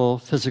painful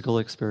physical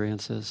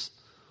experiences.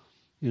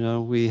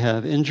 We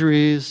have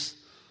injuries,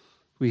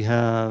 we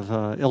have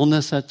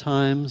illness at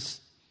times,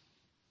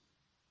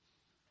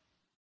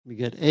 we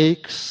get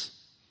aches.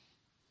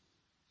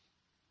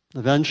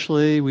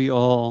 Eventually, we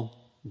all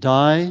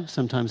die.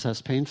 Sometimes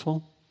that's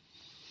painful.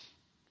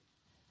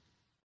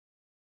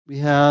 We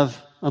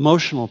have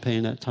emotional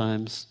pain at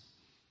times.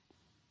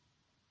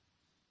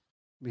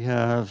 We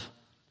have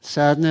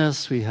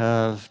sadness, we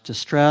have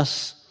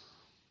distress,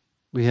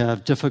 we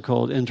have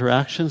difficult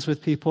interactions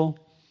with people.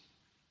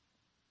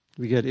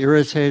 We get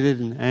irritated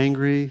and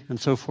angry and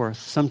so forth.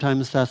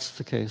 Sometimes that's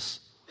the case.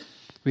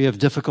 We have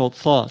difficult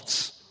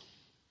thoughts.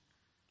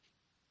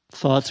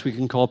 Thoughts we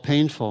can call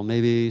painful,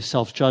 maybe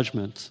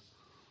self-judgment,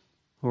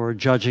 or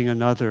judging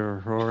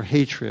another, or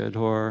hatred,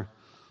 or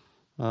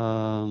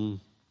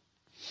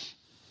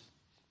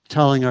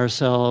telling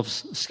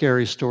ourselves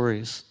scary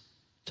stories,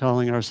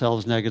 telling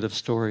ourselves negative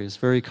stories.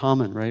 Very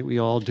common, right? We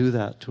all do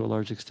that to a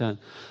large extent.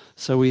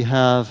 So we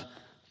have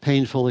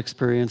painful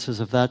experiences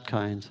of that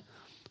kind.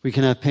 We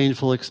can have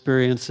painful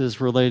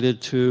experiences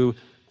related to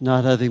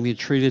not having been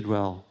treated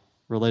well,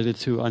 related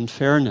to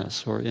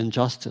unfairness or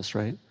injustice,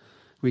 right?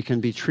 We can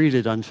be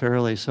treated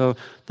unfairly. So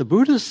the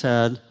Buddha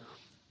said,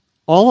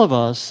 all of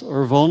us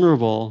are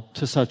vulnerable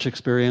to such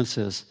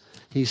experiences.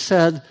 He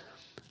said,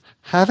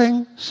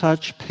 having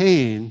such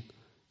pain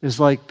is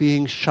like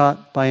being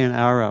shot by an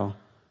arrow.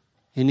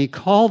 And he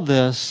called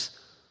this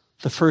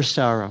the first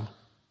arrow.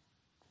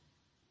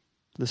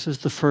 This is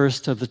the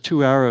first of the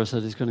two arrows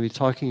that he's going to be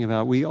talking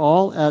about. We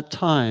all at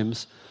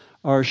times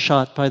are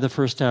shot by the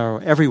first arrow.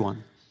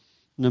 Everyone.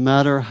 No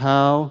matter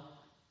how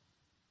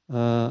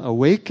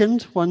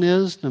awakened one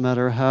is, no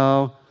matter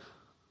how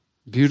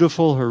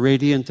beautiful or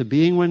radiant a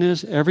being one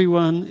is,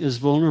 everyone is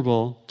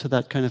vulnerable to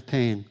that kind of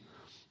pain.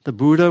 The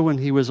Buddha, when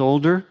he was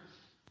older,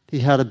 he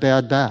had a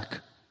bad back.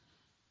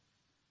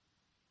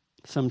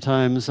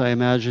 Sometimes I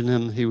imagine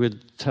him, he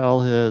would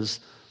tell his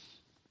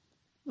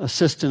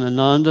assistant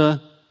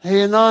Ananda,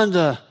 "Hey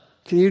Ananda,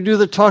 can you do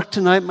the talk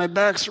tonight? My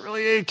back's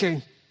really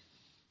aching."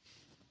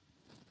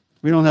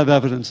 We don't have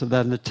evidence of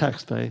that in the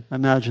text, but I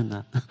imagine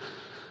that.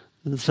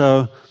 And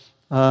so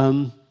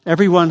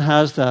everyone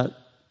has that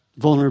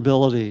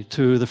vulnerability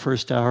to the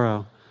first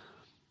arrow.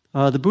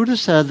 The Buddha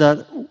said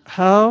that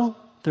how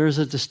there's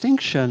a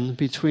distinction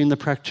between the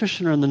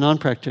practitioner and the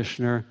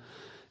non-practitioner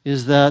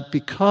is that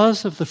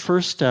because of the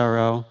first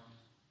arrow,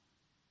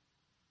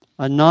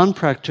 a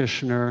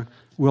non-practitioner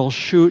will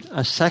shoot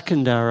a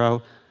second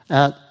arrow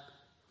at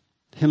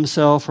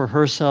himself or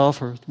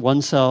herself or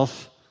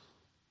oneself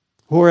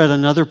or at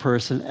another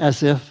person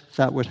as if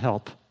that would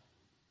help.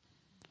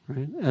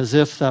 Right? As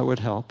if that would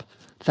help.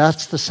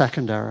 That's the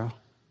second arrow.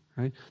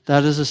 Right?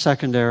 That is a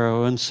second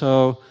arrow. And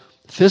so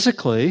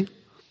physically,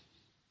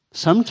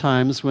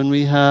 sometimes when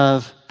we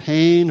have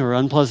pain or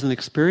unpleasant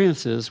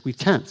experiences, we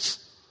tense.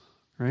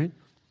 Right?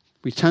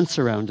 We tense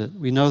around it.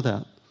 We know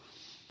that.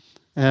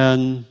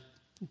 And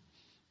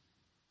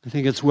I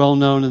think it's well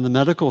known in the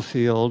medical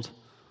field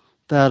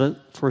that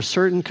for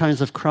certain kinds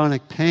of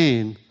chronic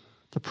pain,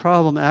 the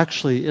problem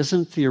actually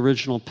isn't the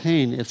original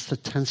pain, it's the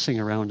tensing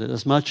around it.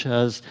 As much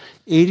as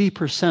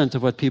 80%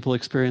 of what people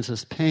experience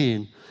as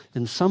pain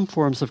in some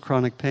forms of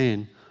chronic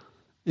pain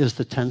is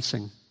the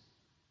tensing,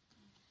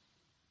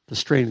 the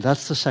strain.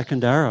 That's the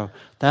second arrow.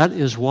 That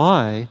is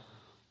why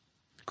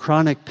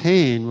chronic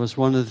pain was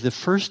one of the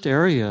first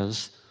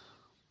areas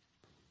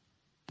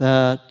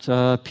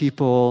that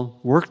people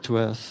worked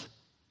with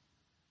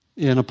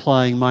in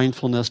applying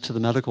mindfulness to the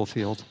medical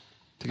field.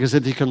 Because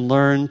if you can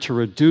learn to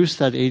reduce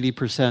that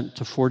 80%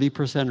 to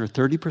 40% or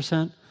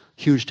 30%,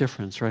 huge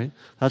difference, right?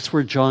 That's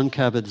where John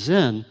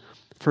Kabat-Zinn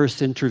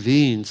first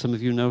intervened. Some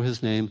of you know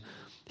his name.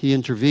 He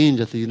intervened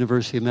at the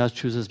University of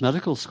Massachusetts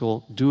Medical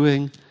School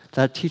doing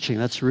that teaching.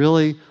 That's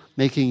really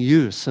making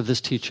use of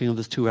this teaching of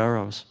the two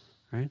arrows,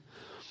 right?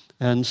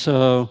 And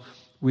so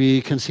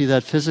we can see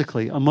that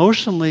physically.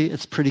 Emotionally,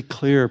 it's pretty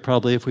clear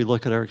probably if we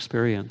look at our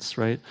experience,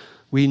 right?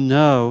 We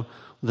know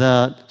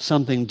that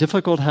something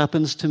difficult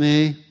happens to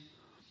me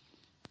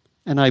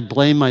and I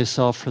blame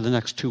myself for the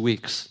next 2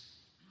 weeks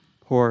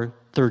or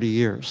 30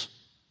 years,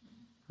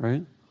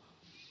 right?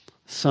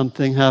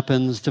 Something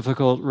happens,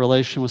 difficult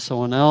relation with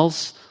someone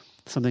else,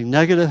 something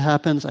negative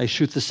happens, I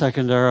shoot the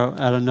second arrow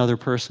at another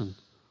person.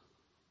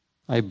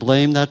 I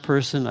blame that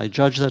person, I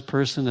judge that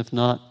person, if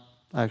not,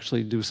 I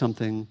actually do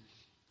something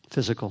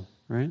physical,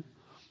 right?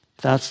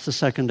 That's the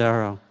second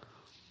arrow.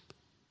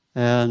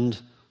 And,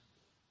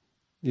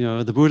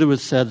 the Buddha would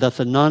said that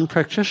the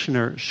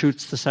non-practitioner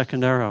shoots the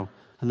second arrow.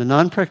 And the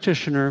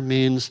non-practitioner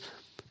means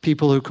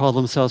people who call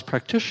themselves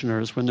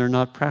practitioners when they're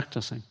not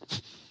practicing,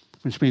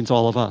 which means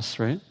all of us,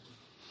 right?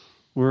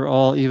 We're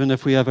all, even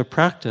if we have a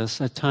practice,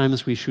 at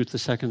times we shoot the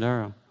second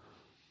arrow.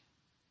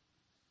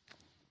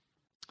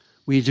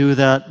 We do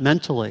that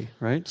mentally,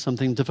 right?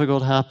 Something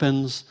difficult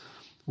happens,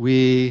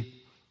 we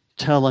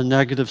tell a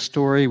negative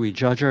story, we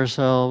judge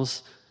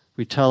ourselves,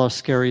 we tell a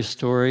scary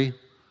story.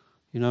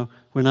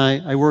 When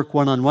I work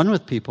one-on-one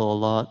with people a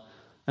lot,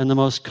 and the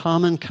most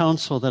common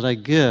counsel that I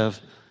give,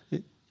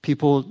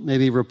 people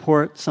maybe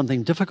report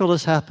something difficult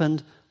has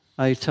happened,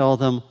 I tell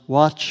them,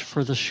 watch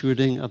for the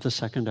shooting of the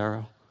second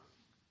arrow.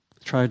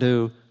 Try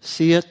to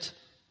see it,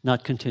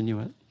 not continue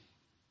it.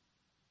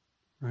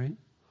 Right?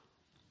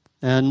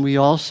 And we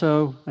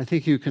also, I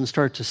think you can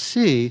start to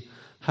see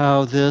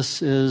how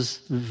this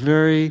is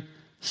very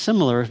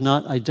similar, if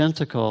not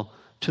identical,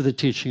 to the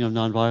teaching of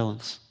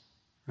nonviolence.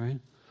 Right?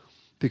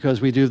 Because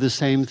we do the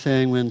same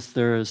thing when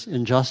there's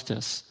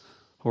injustice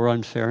or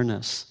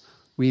unfairness.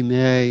 We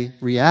may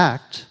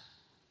react,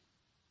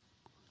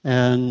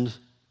 and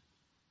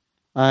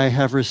I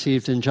have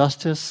received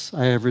injustice,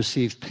 I have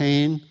received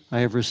pain, I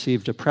have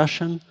received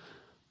oppression.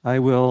 I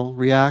will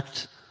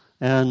react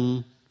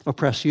and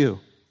oppress you,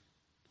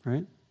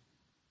 right?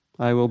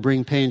 I will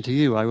bring pain to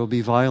you. I will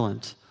be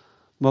violent.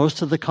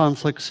 Most of the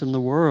conflicts in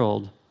the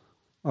world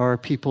are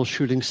people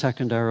shooting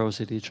second arrows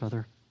at each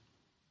other,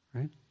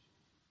 right?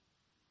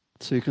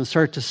 So you can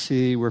start to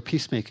see where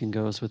peacemaking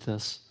goes with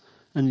this.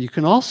 And you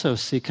can also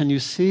see, can you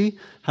see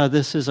how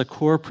this is a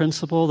core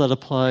principle that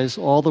applies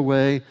all the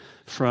way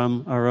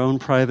from our own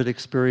private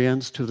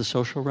experience to the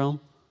social realm?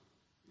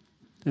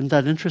 Isn't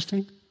that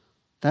interesting?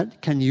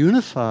 That can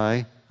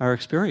unify our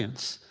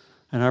experience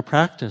and our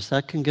practice.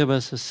 That can give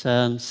us a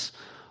sense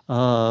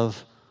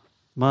of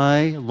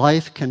my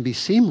life can be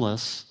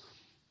seamless,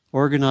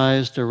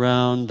 organized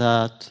around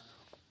that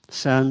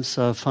sense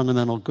of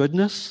fundamental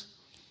goodness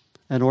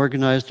and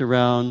organized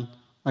around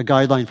a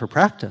guideline for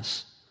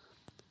practice.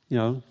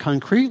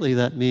 Concretely,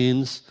 that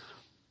means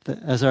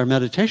that as our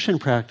meditation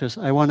practice,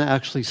 I want to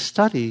actually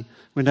study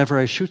whenever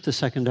I shoot the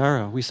second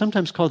arrow. We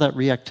sometimes call that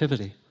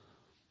reactivity.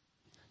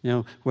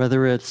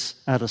 Whether it's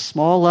at a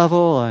small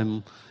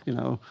level,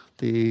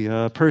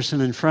 the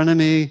person in front of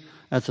me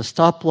at the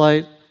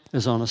stoplight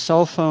is on a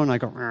cell phone, I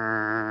go,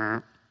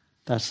 "Arr."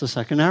 That's the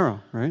second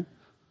arrow, right?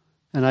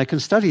 And I can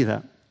study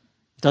that.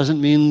 Doesn't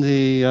mean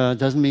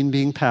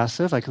being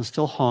passive. I can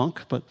still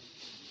honk, but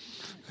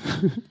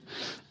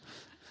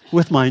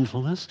with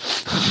mindfulness,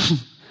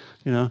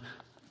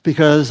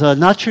 because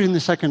not shooting the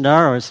second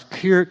arrow is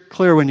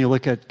clear when you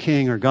look at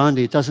King or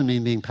Gandhi. It doesn't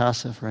mean being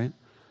passive, right?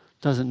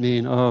 It doesn't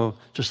mean,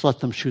 just let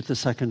them shoot the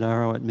second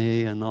arrow at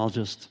me and I'll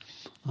just...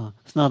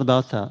 it's not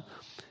about that.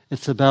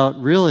 It's about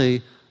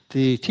really,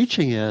 the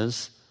teaching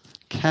is,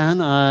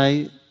 can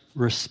I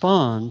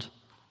respond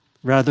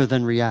rather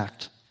than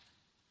react?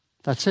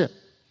 That's it.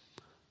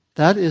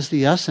 That is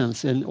the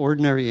essence in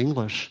ordinary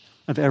English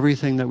of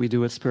everything that we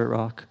do at Spirit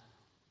Rock.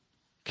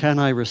 Can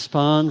I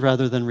respond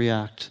rather than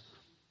react?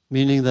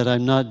 Meaning that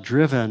I'm not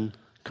driven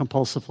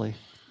compulsively,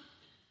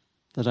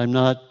 that I'm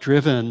not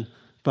driven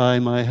by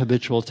my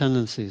habitual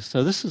tendencies.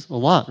 So this is a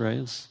lot, right?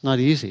 It's not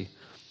easy.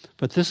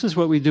 But this is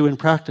what we do in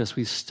practice.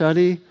 We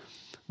study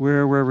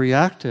where we're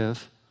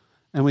reactive,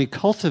 and we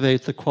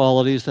cultivate the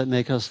qualities that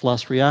make us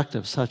less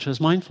reactive, such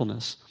as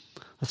mindfulness.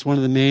 That's one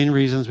of the main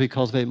reasons we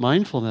cultivate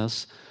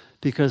mindfulness,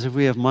 because if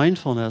we have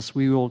mindfulness,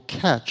 we will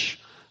catch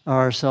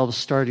ourselves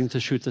starting to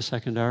shoot the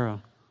second arrow.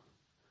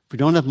 If we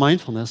don't have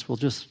mindfulness, we'll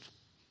just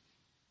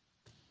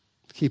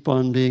keep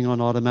on being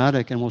on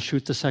automatic, and we'll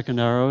shoot the second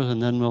arrows,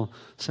 and then we'll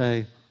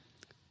say,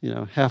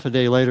 half a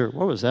day later,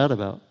 what was that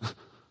about?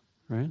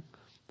 Right?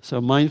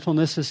 So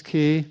mindfulness is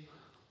key.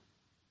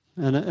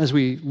 And as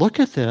we look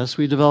at this,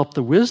 we develop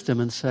the wisdom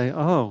and say,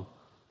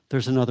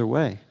 there's another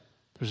way.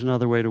 There's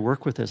another way to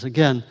work with this.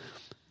 Again,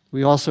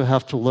 we also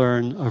have to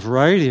learn a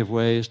variety of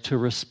ways to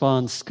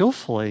respond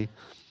skillfully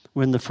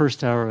when the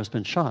first arrow has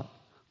been shot.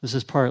 This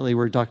is partly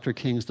where Dr.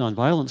 King's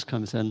nonviolence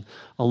comes in.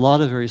 A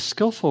lot of very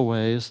skillful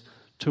ways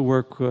to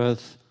work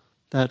with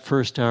that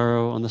first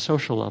arrow on the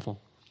social level.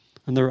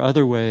 And there are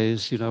other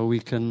ways, we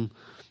can,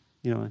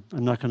 I'm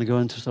not going to go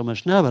into so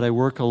much now, but I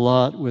work a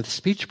lot with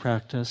speech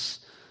practice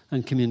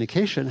and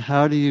communication.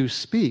 How do you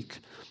speak?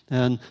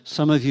 And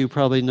some of you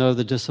probably know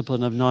the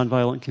discipline of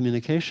nonviolent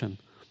communication,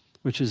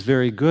 which is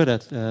very good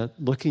at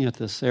looking at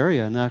this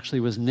area and actually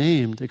was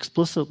named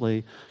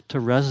explicitly to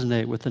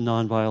resonate with the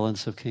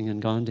nonviolence of King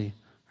and Gandhi,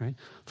 right?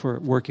 For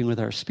working with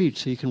our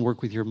speech. So you can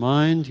work with your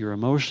mind, your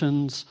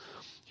emotions,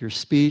 your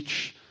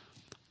speech.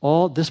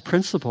 All this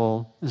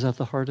principle is at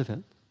the heart of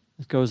it.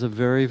 It goes a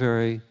very,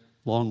 very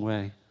long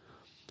way.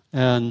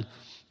 And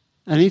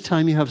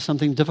anytime you have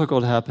something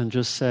difficult happen,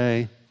 just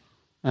say,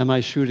 am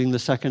I shooting the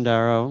second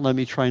arrow? Let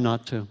me try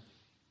not to.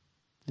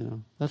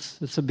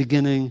 It's a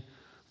beginning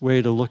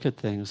way to look at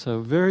things.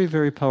 So very,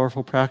 very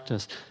powerful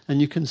practice.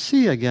 And you can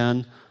see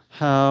again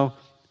how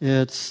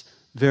it's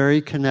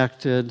very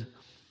connected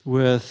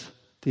with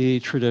the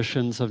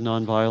traditions of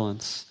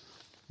nonviolence.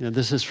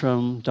 This is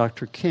from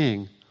Dr.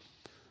 King.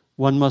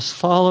 One must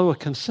follow a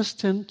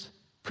consistent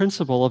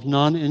principle of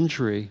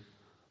non-injury.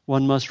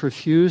 One must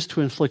refuse to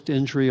inflict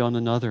injury on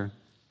another.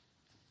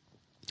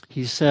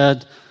 He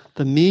said,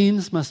 the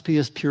means must be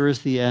as pure as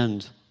the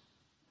end.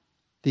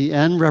 The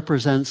end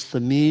represents the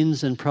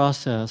means in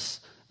process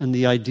and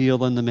the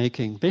ideal in the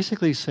making.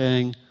 Basically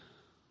saying,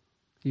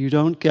 you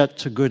don't get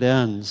to good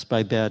ends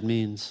by bad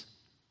means.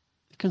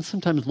 It can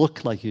sometimes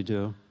look like you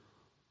do,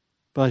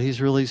 but he's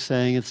really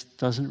saying it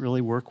doesn't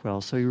really work well.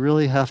 So you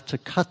really have to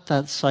cut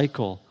that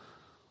cycle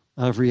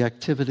of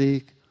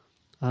reactivity,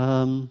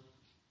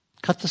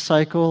 cut the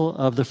cycle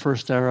of the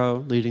first arrow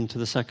leading to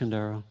the second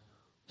arrow.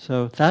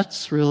 So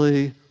that's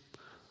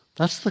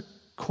the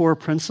core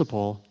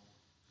principle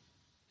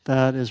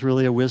that is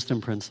really a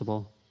wisdom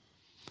principle.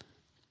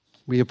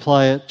 We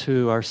apply it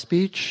to our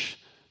speech.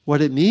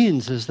 What it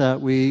means is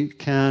that we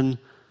can,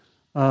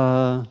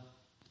 when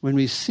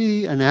we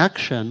see an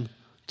action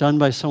done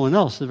by someone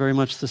else, very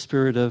much the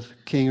spirit of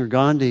King or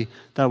Gandhi,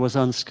 that was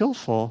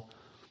unskillful,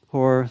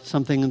 or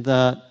something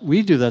that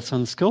we do that's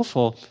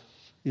unskillful,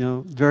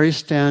 very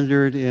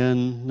standard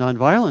in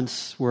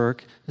nonviolence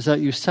work is that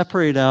you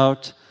separate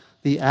out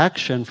the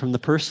action from the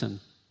person.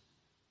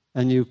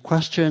 And you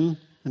question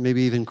and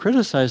maybe even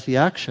criticize the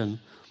action,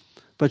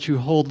 but you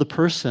hold the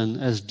person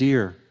as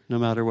dear no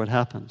matter what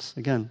happens.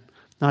 Again,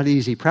 not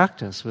easy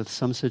practice with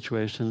some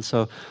situations.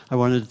 So I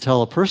wanted to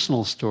tell a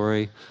personal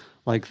story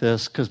like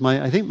this because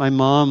I think my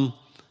mom,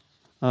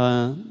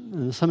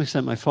 and to some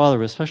extent my father,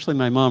 but especially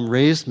my mom,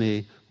 raised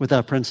me with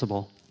that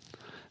principle.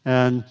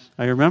 And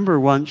I remember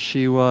once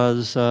she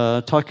was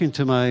talking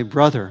to my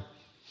brother,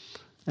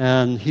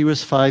 And he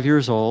was 5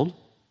 years old.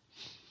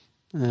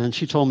 And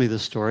she told me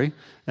this story.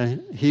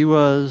 And he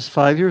was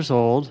 5 years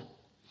old,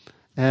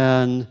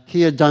 and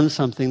he had done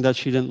something that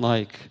she didn't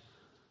like.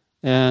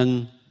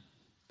 And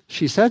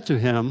she said to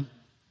him,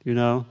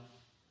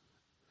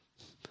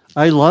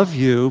 I love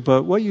you,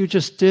 but what you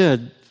just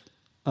did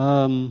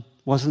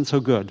wasn't so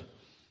good.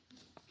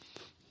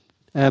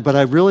 But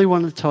I really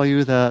want to tell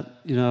you that,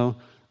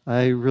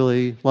 I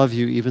really love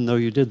you even though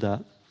you did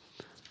that.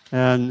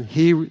 And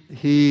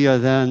he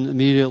then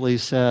immediately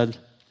said,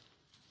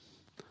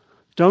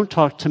 don't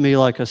talk to me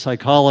like a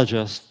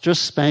psychologist.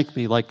 Just spank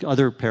me like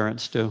other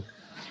parents do.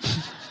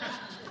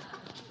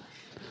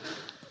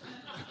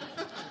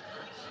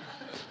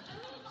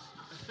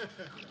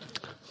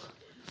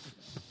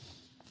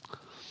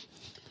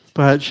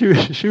 But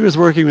she was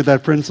working with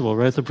that principle,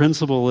 right? The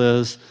principle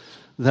is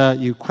that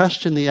you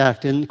question the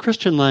act. In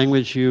Christian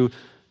language, you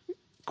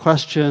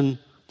question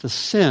the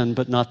sin,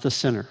 but not the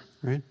sinner,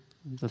 right?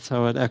 That's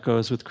how it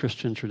echoes with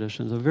Christian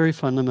traditions. A very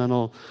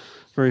fundamental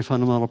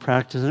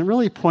practice. And it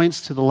really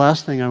points to the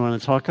last thing I want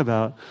to talk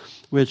about,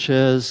 which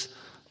is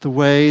the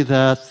way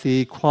that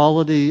the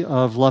quality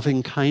of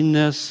loving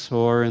kindness,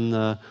 or in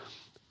the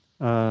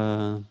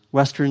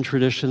Western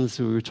traditions,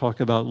 we would talk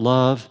about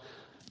love,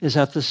 is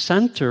at the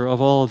center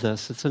of all of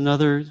this.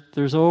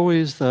 There's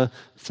always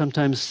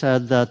sometimes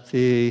said that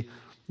the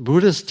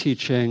Buddhist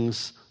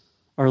teachings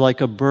are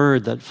like a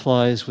bird that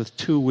flies with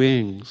two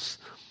wings.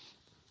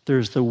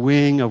 There's the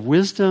wing of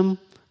wisdom,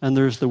 and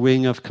there's the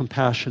wing of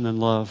compassion and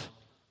love.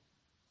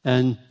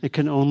 And it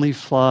can only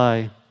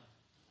fly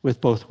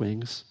with both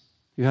wings.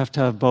 You have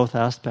to have both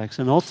aspects.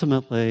 And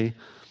ultimately,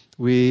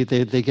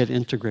 they get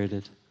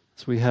integrated.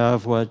 So we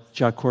have what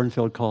Jack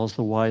Kornfield calls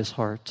the wise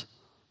heart,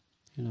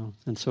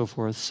 and so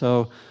forth.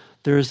 So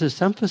there's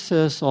this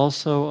emphasis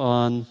also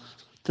on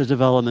the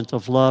development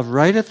of love.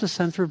 Right at the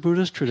center of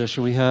Buddhist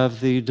tradition, we have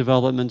the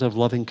development of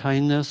loving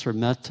kindness, or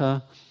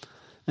metta,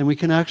 and we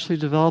can actually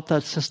develop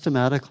that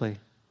systematically.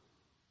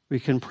 We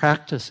can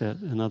practice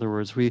it, in other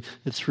words.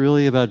 It's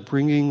really about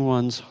bringing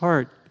one's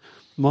heart,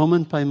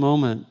 moment by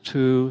moment,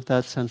 to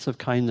that sense of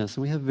kindness.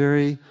 And we have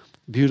very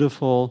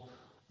beautiful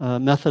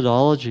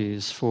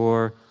methodologies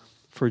for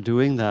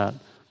doing that.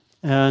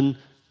 And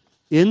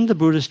in the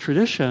Buddhist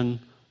tradition,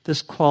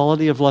 this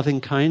quality of loving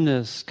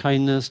kindness,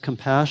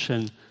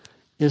 compassion,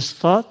 is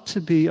thought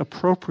to be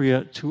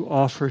appropriate to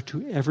offer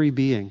to every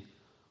being,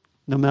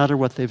 no matter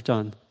what they've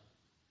done.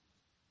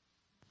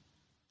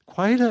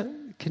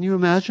 Can you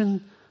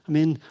imagine? I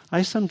mean,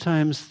 I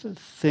sometimes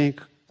think,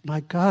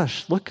 my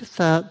gosh, look at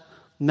that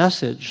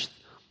message.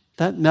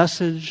 That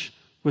message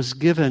was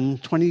given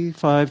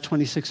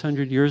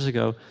 2,600 years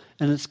ago,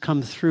 and it's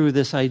come through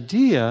this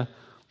idea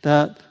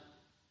that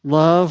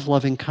love,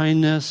 loving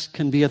kindness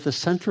can be at the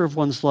center of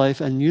one's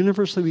life and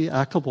universally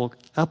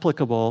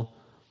applicable,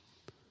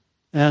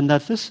 and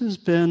that this has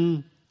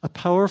been a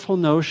powerful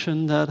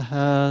notion that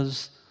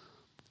has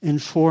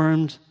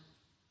informed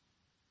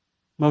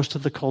most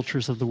of the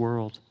cultures of the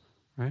world,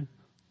 right?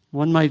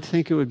 One might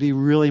think it would be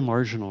really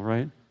marginal,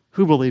 right?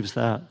 Who believes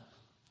that?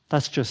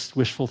 That's just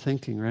wishful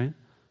thinking, right?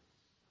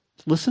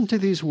 Listen to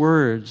these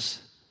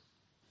words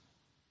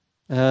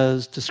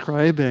as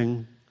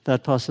describing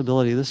that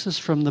possibility. This is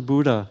from the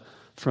Buddha,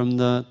 from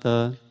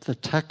the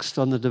text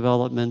on the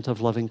development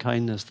of loving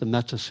kindness, the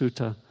Metta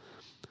Sutta.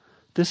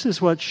 This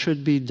is what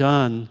should be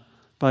done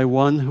by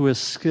one who is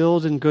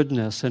skilled in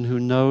goodness and who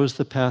knows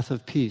the path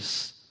of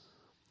peace.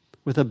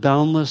 With a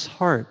boundless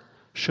heart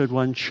should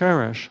one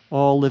cherish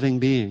all living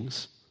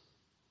beings.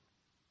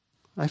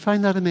 I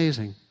find that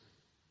amazing.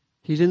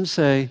 He didn't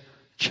say,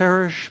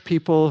 cherish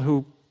people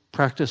who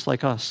practice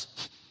like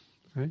us.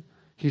 Right?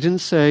 He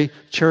didn't say,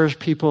 cherish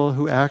people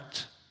who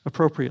act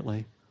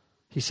appropriately.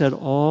 He said,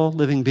 all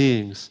living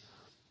beings.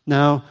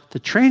 Now, the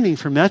training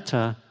for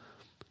metta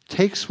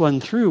takes one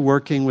through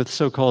working with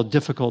so-called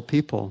difficult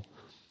people,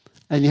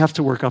 and you have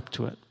to work up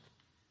to it.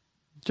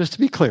 Just to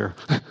be clear.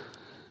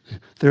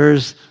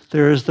 There's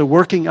the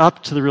working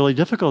up to the really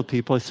difficult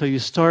people, so you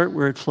start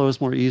where it flows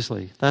more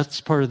easily.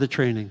 That's part of the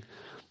training.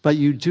 But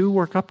you do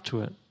work up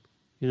to it,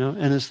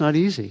 and it's not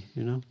easy,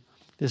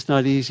 It's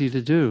not easy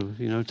to do.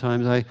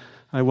 Times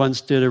I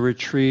once did a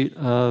retreat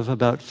of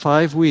about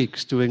 5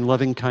 weeks doing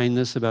loving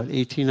kindness about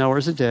 18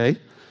 hours a day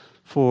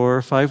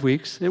for 5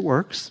 weeks. It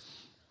works.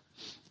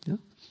 Yeah.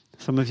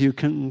 Some of you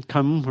can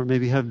come or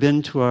maybe have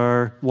been to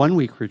our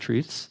 1-week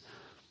retreats.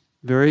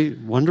 Very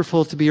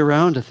wonderful to be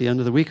around at the end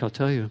of the week, I'll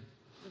tell you.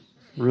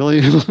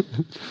 Really,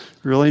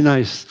 really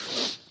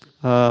nice.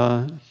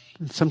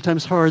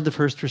 Sometimes hard the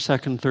first or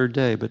second, third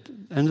day, but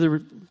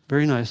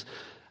very nice.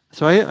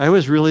 So I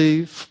was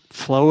really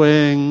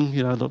flowing,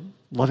 the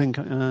loving,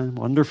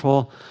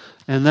 wonderful.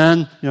 And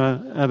then,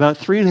 about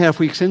 3.5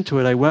 weeks into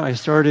it, I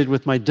started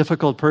with my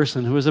difficult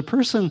person, who was a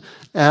person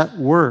at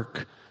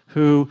work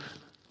who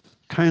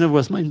kind of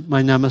was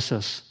my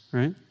nemesis,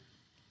 right?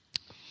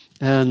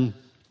 And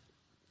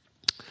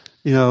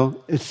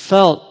it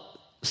felt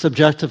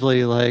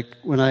subjectively like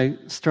when I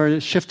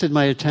shifted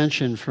my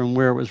attention from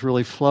where it was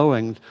really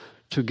flowing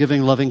to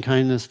giving loving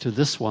kindness to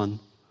this one,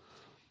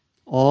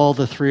 all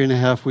the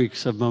 3.5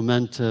 weeks of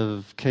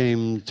momentum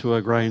came to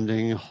a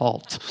grinding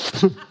halt.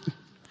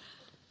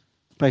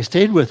 But I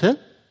stayed with it,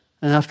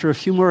 and after a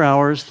few more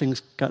hours,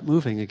 things got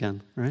moving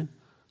again, right?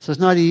 So it's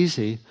not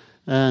easy,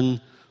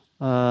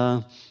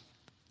 but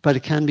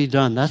it can be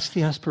done. That's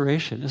the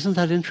aspiration. Isn't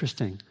that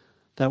interesting?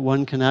 That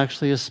one can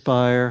actually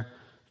aspire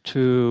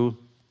to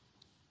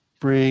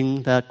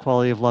bring that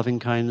quality of loving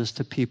kindness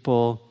to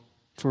people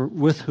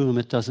with whom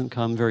it doesn't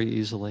come very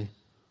easily.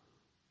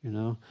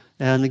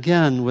 And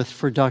again,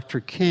 for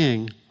Dr.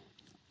 King,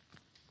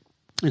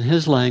 in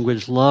his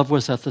language, love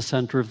was at the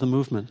center of the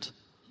movement.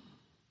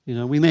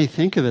 We may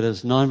think of it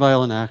as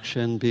nonviolent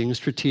action, being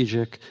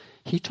strategic.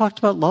 He talked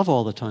about love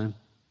all the time.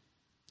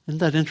 Isn't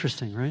that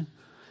interesting, right?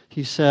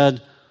 He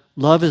said,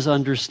 love is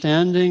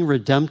understanding,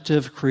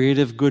 redemptive,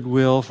 creative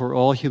goodwill for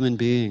all human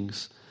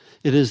beings.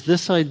 It is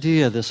this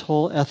idea, this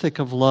whole ethic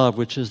of love,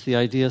 which is the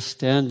idea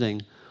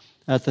standing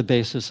at the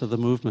basis of the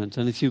movement.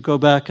 And if you go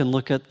back and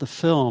look at the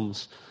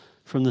films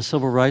from the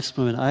civil rights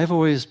movement, I've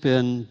always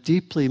been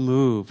deeply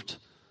moved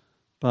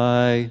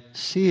by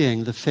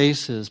seeing the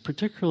faces,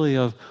 particularly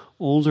of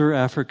older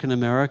African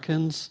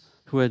Americans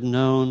who had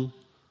known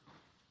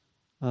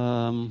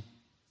a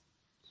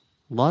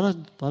lot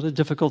of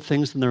difficult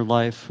things in their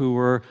life, who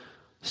were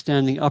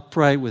standing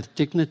upright with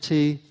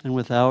dignity and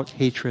without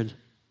hatred.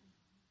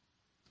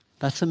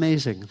 That's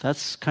amazing.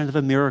 That's kind of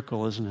a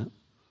miracle, isn't it?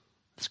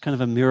 It's kind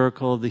of a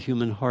miracle of the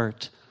human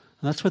heart.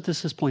 And that's what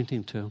this is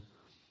pointing to.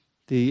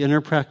 The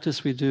inner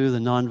practice we do, the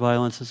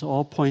nonviolence, is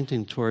all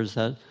pointing towards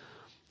that,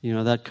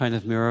 that kind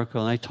of miracle.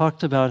 And I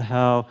talked about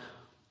how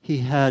he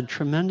had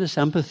tremendous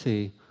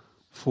empathy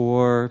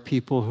for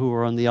people who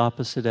were on the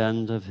opposite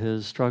end of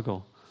his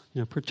struggle,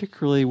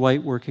 particularly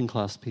white working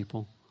class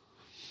people.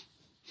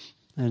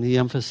 And he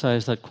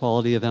emphasized that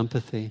quality of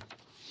empathy.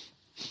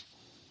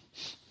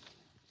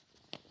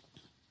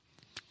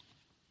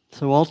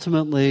 So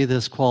ultimately,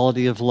 this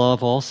quality of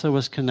love also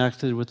was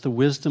connected with the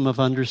wisdom of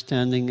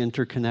understanding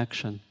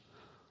interconnection,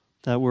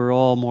 that we're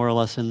all more or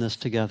less in this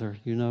together.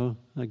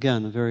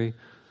 Again, a very,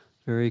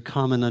 very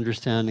common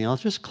understanding. I'll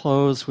just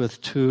close with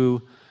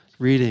 2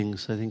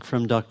 readings, I think,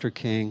 from Dr.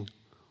 King.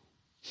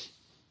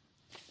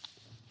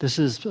 This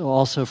is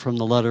also from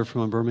the letter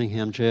from a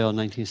Birmingham jail in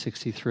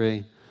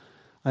 1963.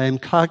 I am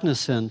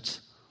cognizant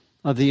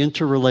of the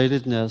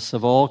interrelatedness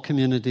of all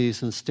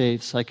communities and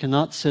states. I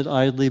cannot sit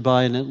idly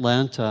by in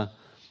Atlanta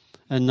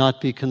and not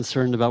be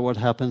concerned about what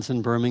happens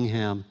in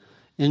Birmingham.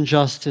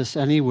 Injustice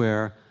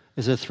anywhere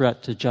is a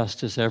threat to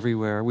justice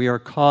everywhere. We are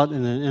caught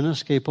in an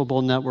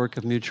inescapable network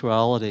of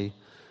mutuality,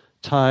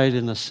 tied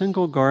in a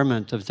single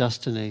garment of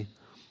destiny.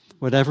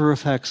 Whatever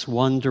affects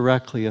one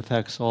directly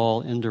affects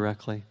all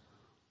indirectly.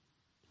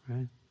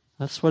 Right?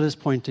 That's what it's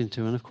pointing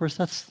to. And of course,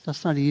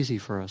 that's not easy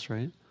for us,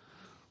 right?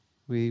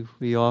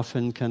 We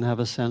often can have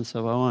a sense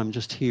of, I'm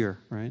just here,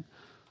 right?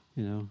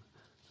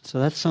 So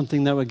that's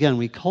something that, again,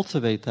 we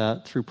cultivate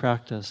that through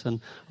practice.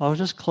 And I'll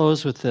just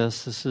close with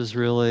this. This is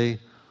really,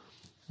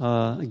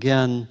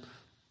 again,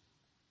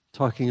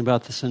 talking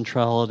about the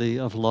centrality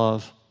of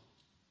love.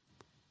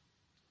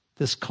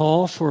 This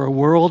call for a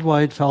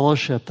worldwide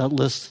fellowship that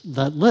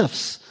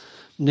lifts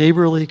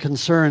neighborly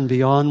concern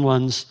beyond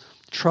one's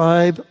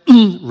tribe,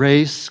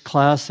 race,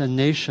 class, and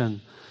nation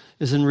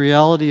is in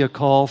reality a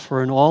call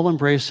for an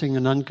all-embracing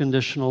and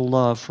unconditional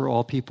love for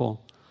all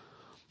people.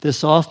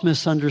 This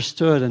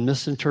oft-misunderstood and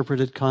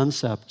misinterpreted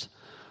concept,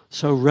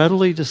 so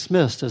readily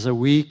dismissed as a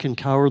weak and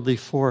cowardly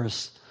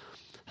force,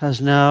 has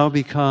now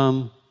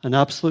become an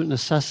absolute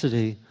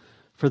necessity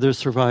for the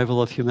survival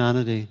of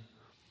humanity.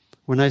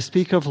 When I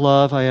speak of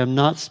love, I am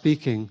not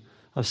speaking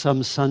of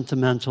some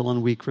sentimental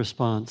and weak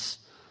response.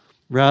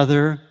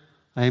 Rather,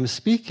 I am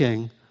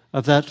speaking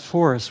of that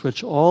force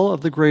which all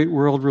of the great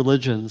world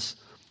religions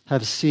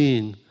have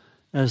seen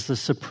as the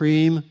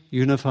supreme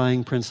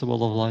unifying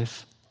principle of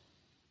life.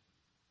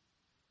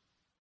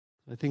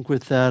 I think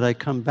with that, I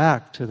come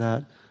back to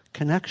that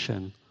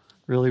connection,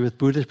 really, with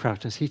Buddhist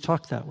practice. He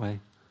talked that way.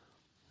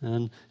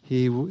 And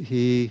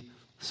he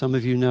some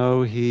of you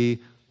know, he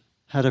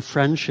had a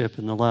friendship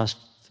in the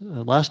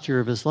last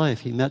year of his life.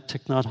 He met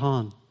Thich Nhat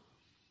Hanh,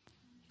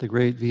 the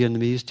great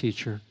Vietnamese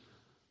teacher.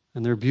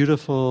 And there are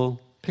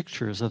beautiful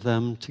pictures of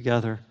them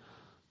together,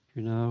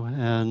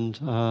 and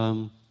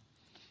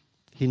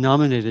he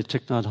nominated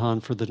Thich Nhat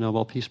Hanh for the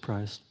Nobel Peace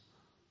Prize.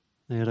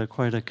 They had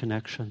quite a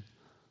connection.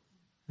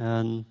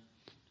 And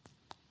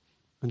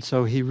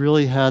so he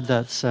really had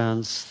that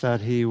sense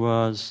that he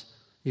was,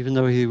 even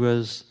though he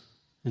was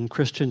in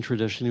Christian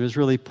tradition, he was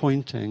really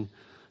pointing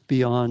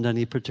beyond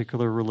any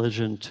particular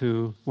religion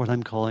to what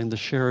I'm calling the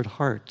shared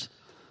heart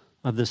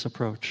of this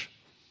approach.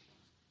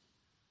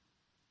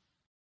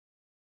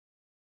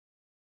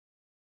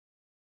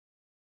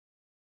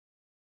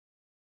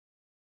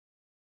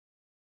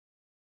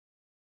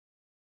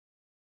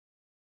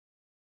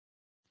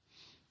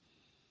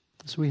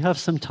 So we have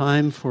some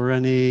time for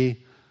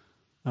any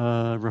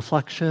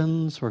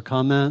reflections or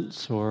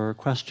comments or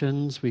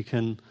questions. We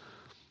can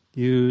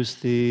use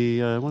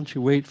why don't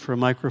you wait for a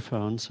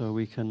microphone so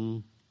we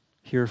can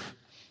hear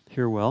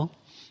well.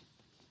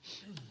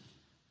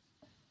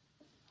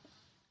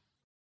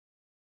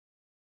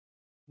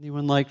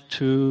 Anyone like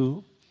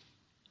to,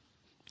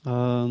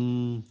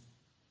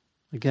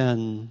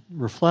 again,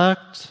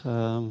 reflect,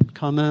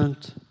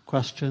 comment,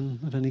 question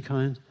of any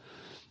kind?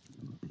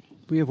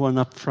 We have one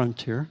up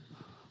front here.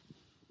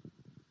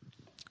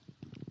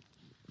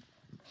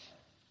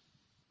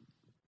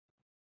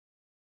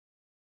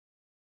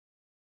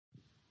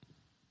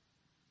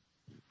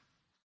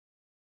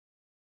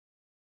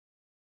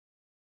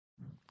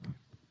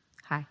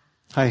 Hi.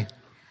 Hi.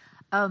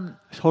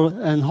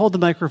 Hold the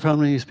microphone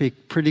when you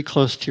speak pretty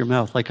close to your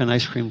mouth, like an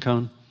ice cream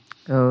cone.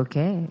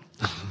 Okay.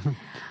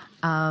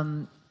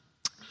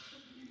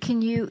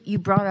 You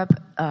brought up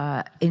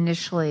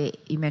initially,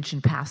 you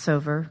mentioned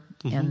Passover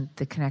and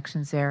the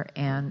connections there,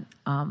 and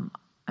I'm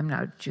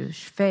not a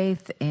Jewish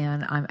faith,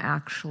 and I'm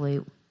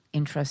actually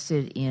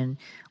interested in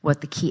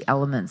what the key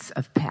elements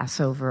of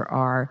Passover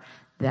are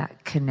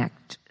that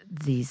connect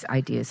these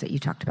ideas that you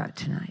talked about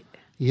tonight.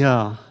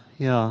 Yeah.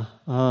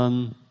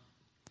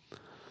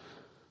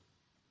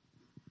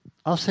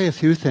 I'll say a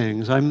few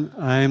things. I'm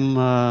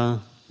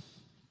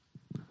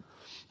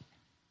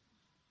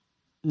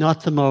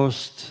not the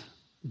most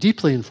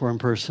deeply informed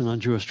person on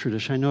Jewish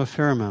tradition. I know a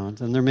fair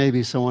amount, and there may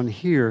be someone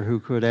here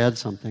who could add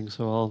something.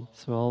 So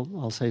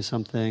I'll say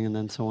something, and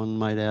then someone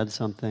might add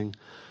something.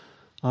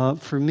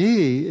 For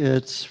me,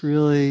 it's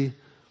really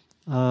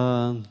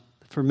for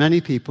many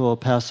people,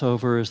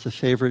 Passover is the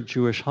favorite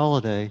Jewish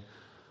holiday.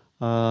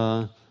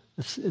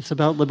 It's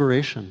about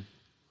liberation,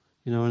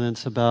 and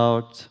it's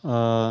about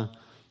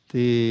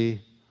the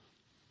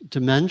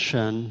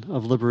dimension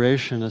of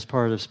liberation as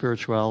part of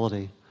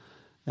spirituality.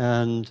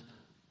 And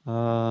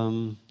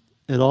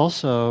it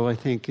also, I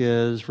think,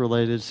 is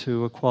related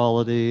to a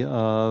quality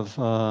of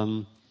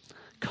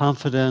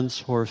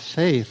confidence or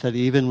faith that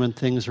even when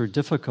things are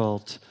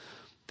difficult,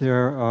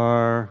 there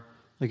are,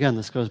 again,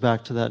 this goes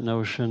back to that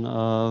notion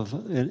of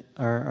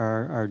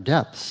our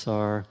depths,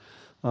 our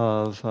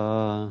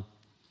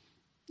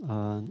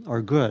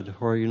good.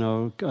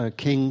 Or,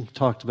 King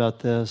talked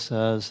about this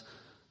as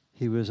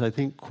he was, I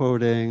think,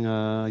 quoting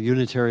a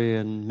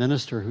Unitarian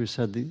minister who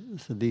said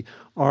the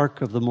arc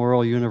of the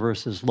moral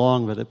universe is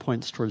long, but it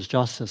points towards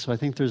justice. So I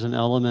think there's an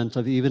element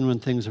of even when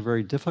things are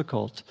very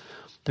difficult,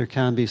 there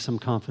can be some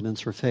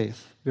confidence or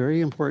faith.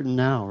 Very important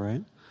now,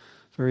 right?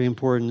 Very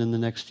important in the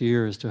next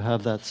years to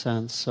have that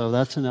sense. So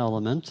that's an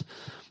element.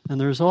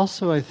 And there's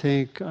also, I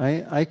think,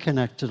 I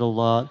connected a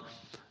lot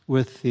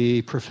with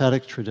the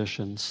prophetic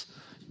traditions,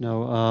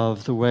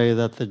 of the way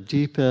that the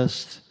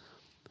deepest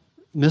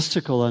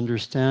mystical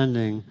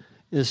understanding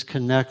is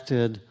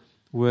connected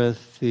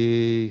with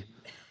the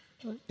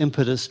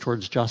impetus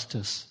towards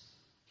justice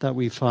that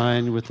we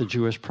find with the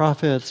Jewish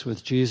prophets,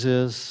 with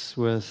Jesus,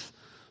 with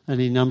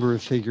any number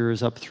of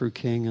figures up through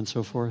King and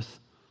so forth.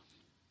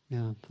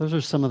 Yeah, those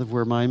are some of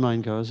where my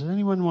mind goes. Does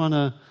anyone want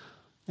to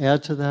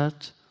add to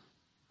that?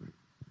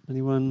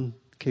 Anyone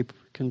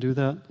can do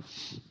that?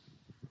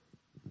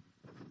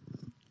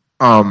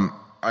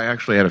 I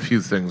actually had a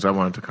few things I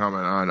wanted to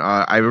comment on.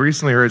 I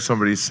recently heard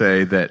somebody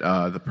say that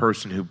the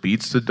person who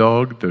beats the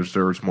dog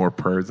deserves more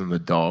prayer than the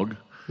dog.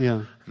 Yeah.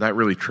 And that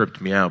really tripped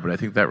me out, but I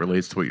think that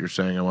relates to what you're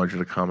saying. I wanted you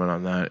to comment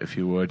on that, if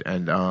you would.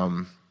 And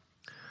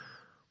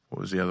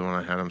what was the other one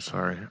I had? I'm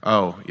sorry.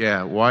 Oh,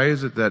 yeah. Why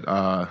is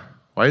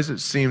it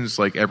seems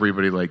like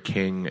everybody like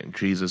King and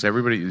Jesus,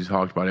 everybody you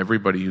talked about,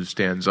 everybody who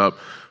stands up,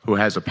 who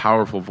has a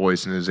powerful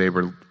voice and is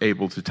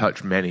able to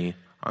touch many,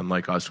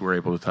 unlike us who are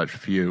able to touch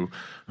few,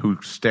 who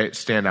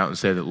stand out and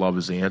say that love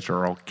is the answer,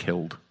 are all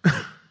killed.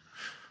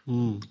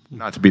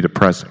 Not to be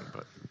depressing,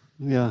 but...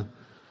 Yeah.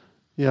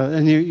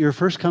 And your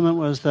first comment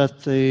was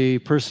that the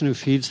person who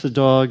feeds the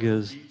dog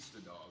is... Beats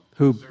the dog.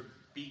 Who?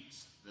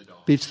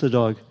 Beats the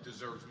dog.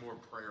 Deserves more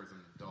prayer than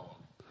the dog.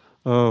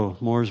 Oh,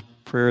 more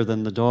prayer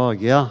than the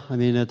dog. Yeah, I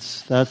mean, the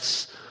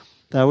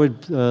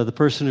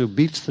person who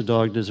beats the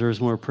dog deserves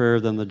more prayer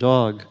than the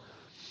dog.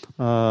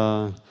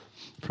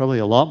 Probably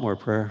a lot more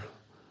prayer.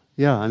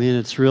 Yeah, I mean,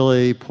 it's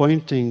really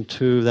pointing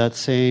to that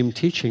same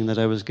teaching that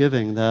I was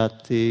giving,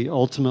 that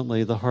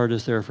ultimately the heart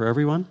is there for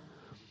everyone.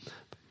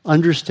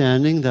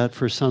 Understanding that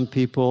for some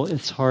people,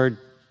 it's hard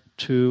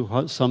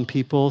some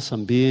people,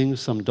 some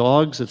beings, some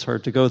dogs, it's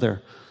hard to go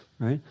there,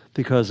 right?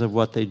 Because of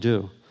what they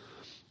do.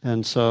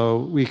 And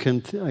so we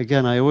can,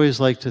 again, I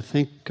always like to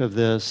think of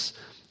this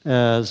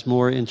as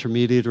more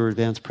intermediate or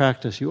advanced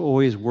practice. You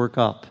always work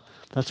up.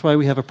 That's why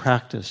we have a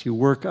practice. You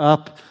work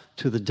up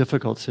to the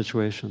difficult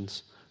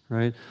situations,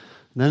 right?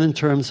 And then in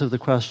terms of the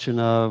question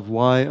of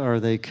why are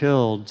they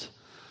killed,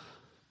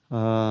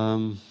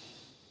 I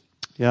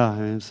don't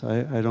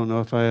know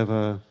if I have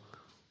a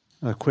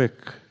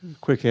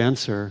quick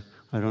answer.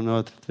 I don't know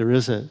if there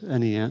is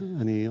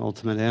any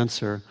ultimate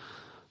answer.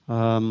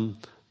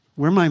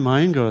 Where my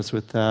mind goes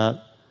with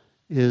that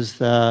is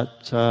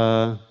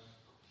that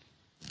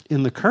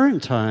in the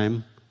current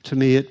time, to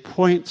me, it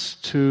points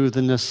to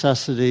the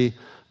necessity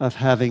of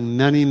having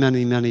many,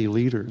 many, many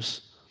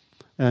leaders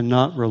and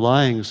not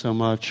relying so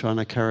much on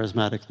a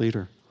charismatic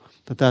leader.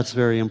 But that's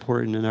very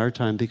important in our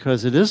time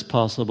because it is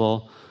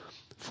possible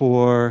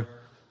for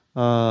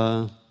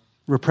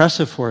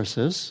repressive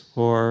forces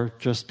or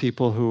just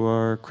people who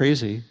are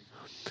crazy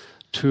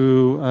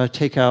to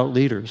take out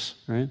leaders,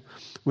 right?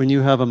 When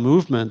you have a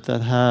movement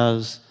that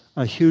has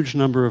a huge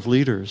number of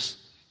leaders,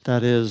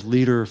 that is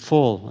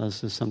leader-full,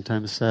 as is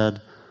sometimes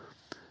said,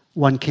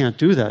 one can't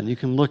do that. And you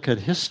can look at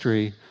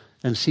history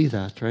and see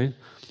that, right?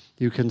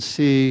 You can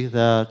see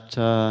that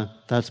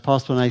that's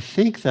possible. And I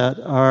think that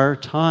our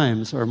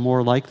times are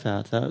more like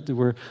that, that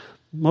we're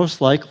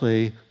most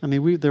likely, I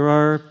mean, there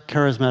are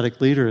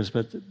charismatic leaders,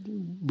 but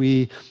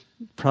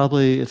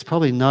it's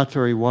probably not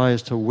very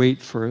wise to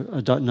wait for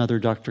another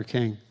Dr.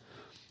 King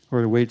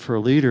or to wait for a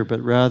leader,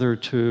 but rather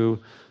to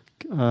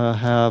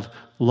have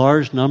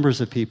large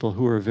numbers of people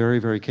who are very,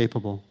 very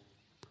capable.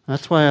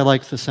 That's why I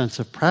like the sense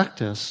of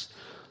practice,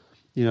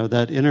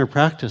 that inner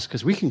practice,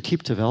 because we can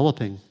keep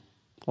developing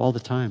all the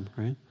time,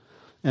 right?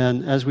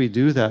 And as we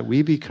do that,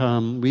 we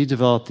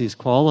develop these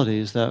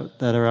qualities that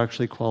are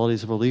actually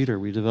qualities of a leader.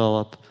 We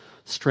develop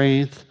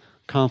strength,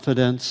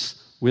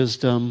 confidence,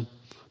 wisdom,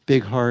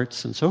 big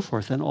hearts, and so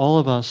forth. And all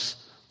of us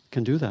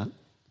can do that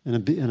in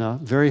a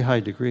very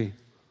high degree.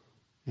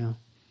 Yeah.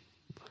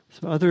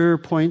 So other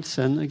points,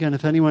 and again,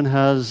 if anyone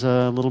has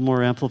a little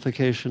more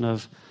amplification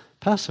of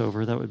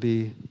Passover, that would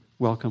be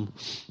welcome.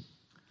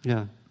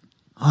 Yeah.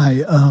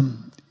 Hi.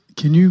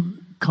 Can you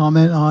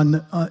comment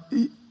on,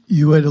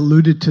 you had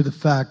alluded to the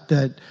fact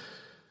that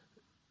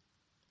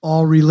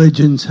all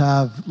religions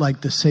have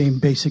like the same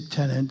basic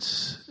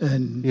tenets,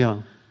 and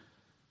yeah.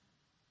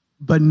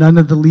 But none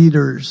of the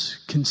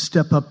leaders can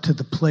step up to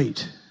the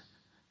plate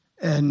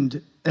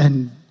and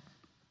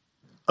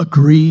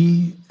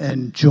agree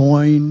and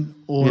join,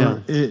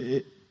 or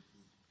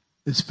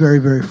it's very,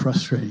 very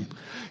frustrating.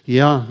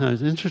 Yeah,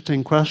 it's an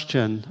interesting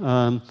question.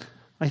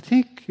 I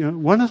think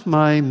one of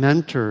my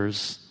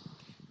mentors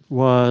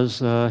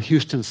was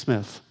Houston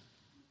Smith.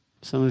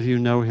 Some of you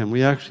know him.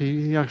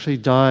 He actually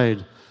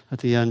died at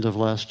the end of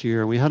last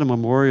year. We had a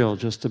memorial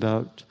just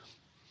about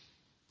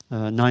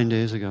 9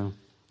 days ago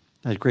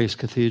at Grace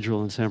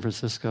Cathedral in San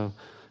Francisco.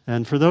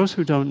 And for those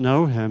who don't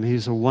know him,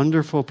 he's a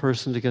wonderful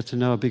person to get to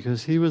know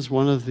because he was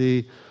one of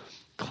the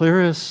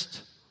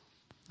clearest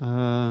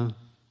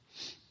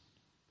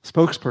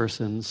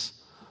spokespersons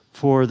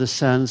for the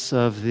sense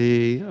of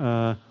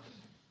the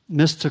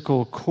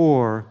mystical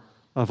core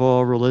of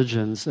all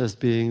religions as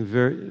being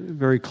very,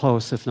 very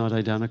close, if not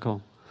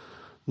identical.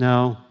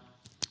 Now,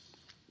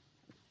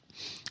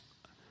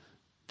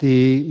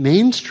 the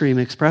mainstream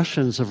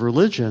expressions of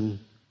religion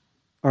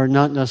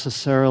don't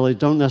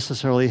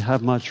necessarily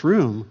have much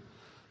room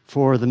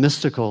for the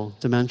mystical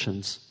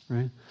dimensions,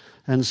 right?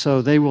 And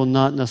so they will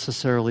not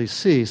necessarily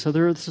see. So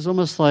this is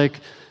almost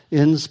like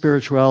in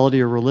spirituality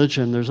or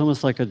religion, there's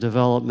almost like a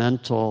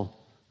developmental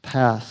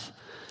path.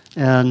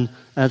 And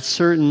at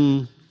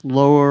certain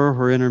lower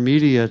or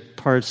intermediate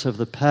parts of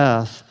the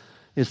path,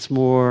 it's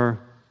more,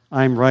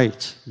 I'm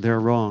right, they're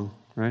wrong,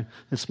 right?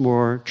 It's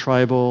more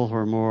tribal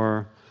or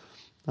more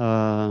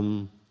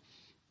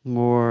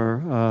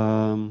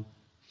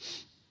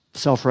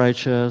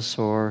self-righteous,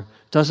 or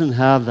doesn't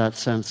have that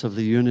sense of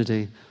the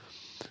unity.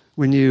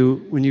 When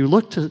you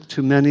look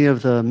to many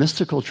of the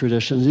mystical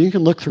traditions, and you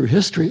can look through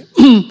history,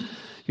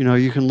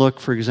 you can look,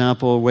 for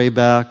example, way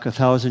back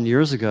 1,000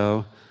 years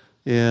ago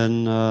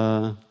in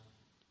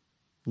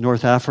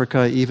North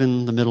Africa,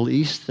 even the Middle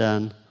East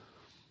then,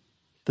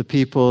 the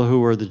people who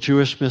were the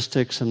Jewish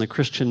mystics and the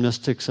Christian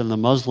mystics and the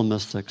Muslim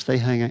mystics, they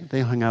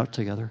hung out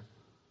together.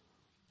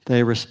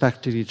 They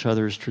respected each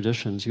other's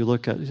traditions. You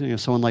look at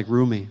someone like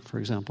Rumi, for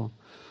example.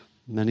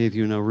 Many of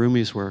you know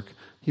Rumi's work.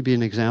 He'd be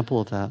an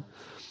example of that.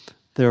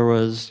 There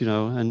was,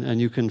 and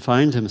you can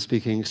find him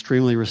speaking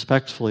extremely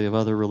respectfully of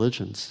other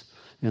religions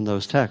in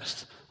those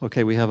texts.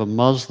 Okay, we have a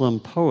Muslim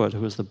poet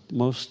who was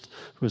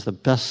the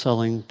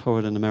best-selling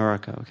poet in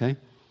America, okay?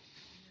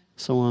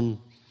 Someone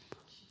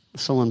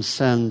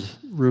send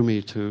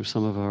Rumi to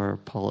some of our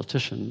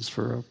politicians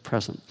for a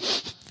present.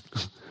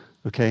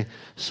 Okay,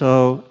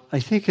 so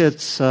I think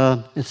it's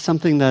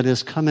something that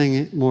is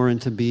coming more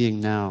into being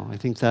now. I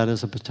think that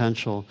is a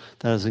potential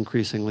that is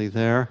increasingly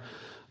there.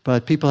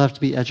 But people have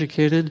to be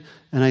educated,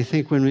 and I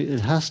think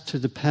it has to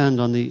depend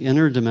on the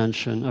inner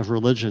dimension of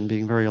religion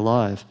being very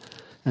alive.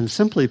 And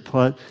simply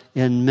put,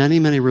 in many,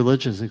 many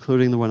religions,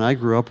 including the one I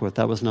grew up with,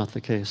 that was not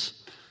the case.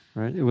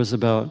 Right? It was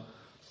about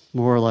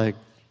more like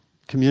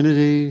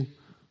community,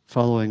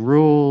 following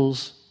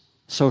rules,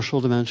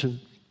 social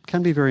dimension.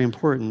 Can be very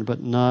important, but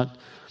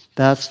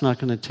that's not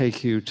going to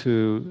take you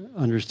to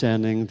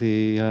understanding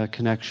the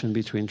connection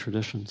between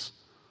traditions.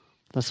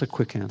 That's a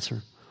quick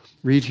answer.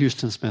 Read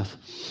Houston Smith.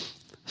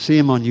 See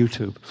him on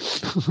YouTube.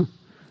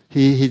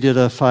 He did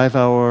a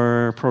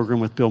 5-hour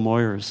program with Bill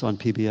Moyers on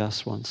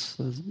PBS once.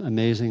 It was an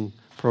amazing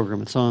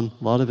program. A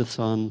lot of it's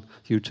on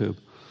YouTube.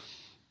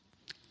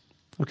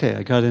 Okay,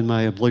 I got in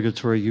my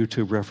obligatory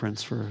YouTube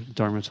reference for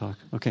Dharma Talk.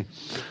 Okay,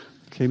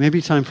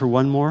 maybe time for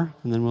one more,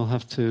 and then we'll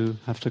have to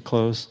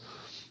close.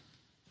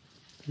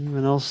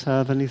 Anyone else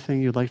have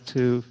anything you'd like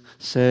to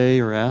say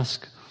or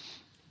ask?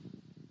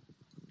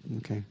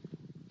 Okay.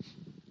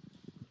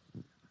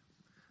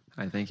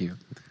 Hi, thank you.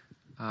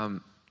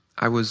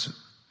 I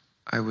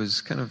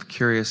was kind of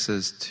curious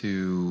as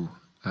to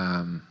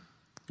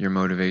your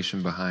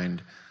motivation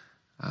behind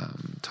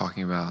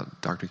talking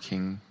about Dr.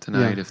 King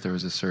tonight. Yeah. If there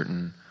was a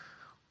certain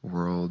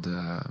world,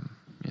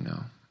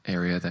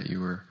 area that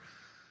you were,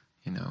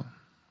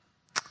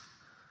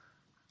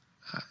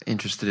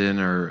 interested in,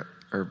 or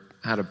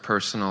had a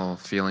personal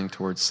feeling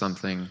towards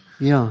something,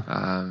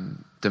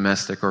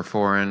 domestic or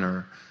foreign,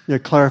 or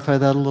clarify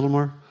that a little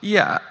more.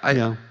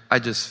 I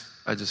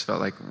just felt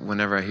like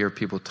whenever I hear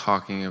people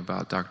talking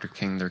about Dr.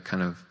 King, they're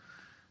kind of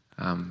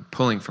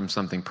pulling from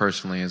something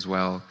personally as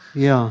well.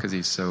 Yeah, because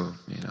he's so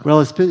Well,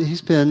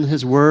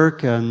 his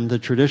work and the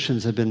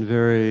traditions have been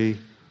very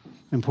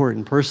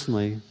important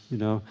personally,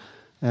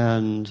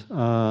 and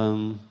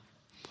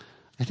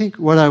I think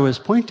what I was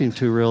pointing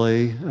to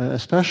really,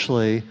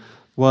 especially,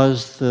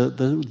 was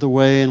the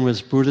way in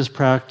which Buddhist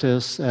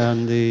practice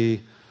and the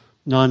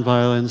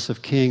nonviolence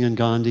of King and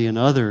Gandhi and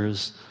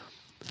others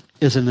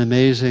is an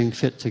amazing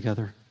fit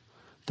together.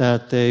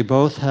 That they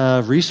both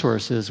have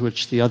resources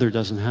which the other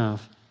doesn't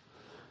have.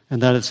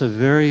 And that it's a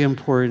very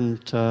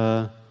important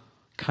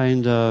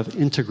kind of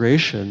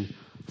integration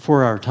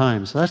for our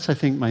time. So that's, I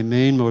think, my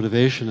main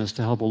motivation, is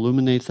to help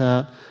illuminate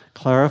that,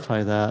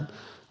 clarify that.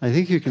 I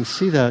think you can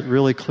see that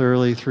really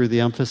clearly through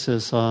the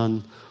emphasis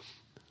on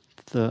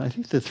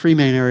the three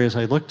main areas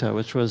I looked at,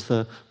 which was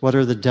what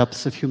are the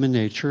depths of human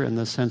nature and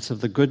the sense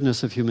of the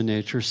goodness of human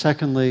nature.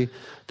 Secondly,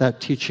 that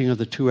teaching of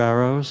the two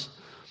arrows,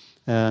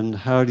 and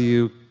how do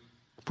you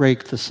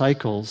break the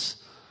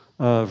cycles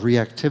of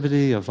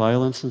reactivity, of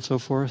violence, and so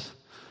forth.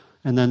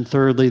 And then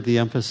thirdly, the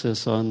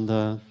emphasis on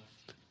the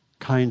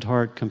kind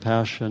heart,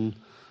 compassion,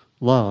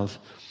 love.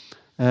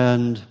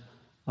 And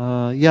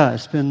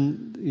it's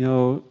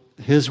been,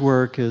 his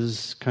work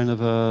is kind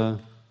of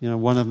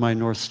one of my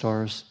North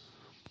Stars.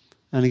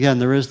 And again,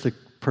 there is the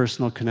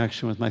personal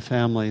connection with my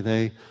family.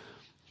 They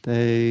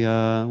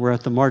were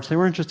at the march. They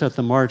weren't just at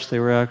the march, they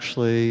were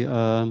actually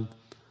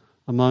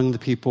among the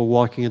people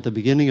walking at the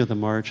beginning of the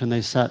march, and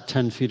they sat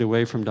 10 feet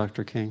away from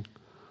Dr. King.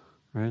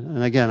 Right?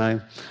 And again, I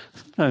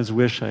sometimes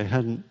wish I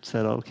hadn't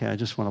said, okay, I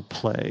just want to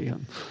play.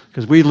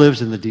 Because we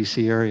lived in the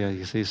D.C. area,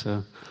 you see,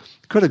 so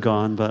could have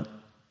gone, but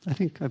I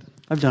think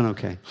I've done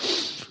okay.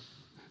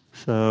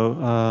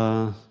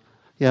 So,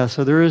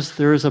 so there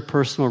is a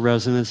personal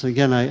resonance.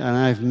 Again,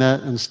 I've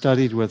met and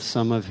studied with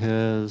some of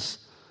his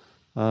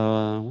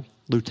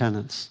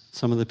lieutenants,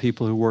 some of the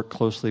people who work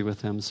closely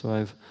with him. So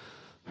I've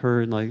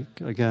heard,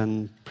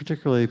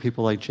 particularly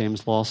people like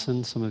James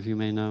Lawson, some of you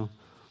may know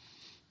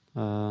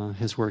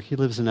his work. He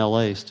lives in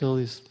L.A. still.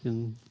 He's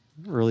in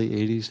early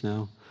 80s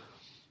now.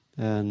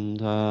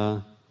 And,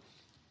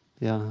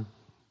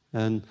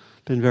 and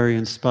been very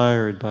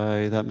inspired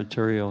by that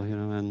material,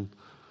 and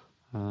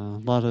a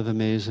lot of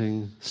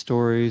amazing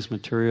stories,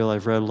 material.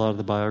 I've read a lot of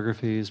the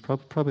biographies,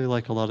 probably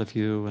like a lot of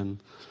you, and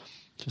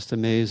just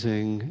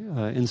amazing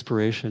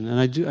inspiration. And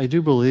I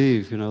do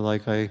believe,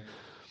 I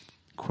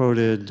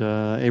quoted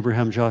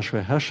Abraham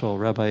Joshua Heschel,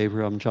 Rabbi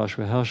Abraham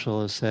Joshua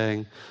Heschel, as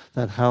saying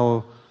that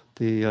how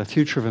the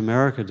future of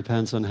America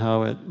depends on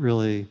how it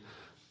really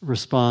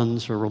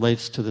responds or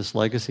relates to this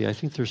legacy. I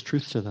think there's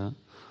truth to that.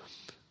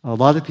 A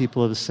lot of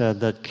people have said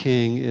that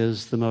King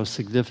is the most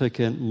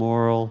significant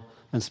moral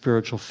and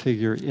spiritual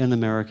figure in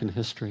American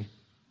history.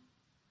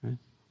 Right?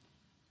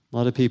 A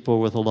lot of people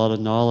with a lot of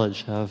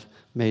knowledge have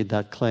made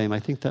that claim. I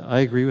think that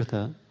I agree with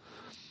that.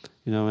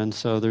 And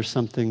so there's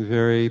something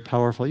very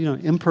powerful.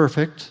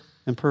 Imperfect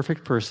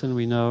person.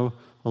 We know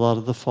a lot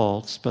of the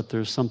faults, but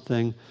there's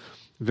something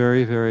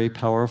very, very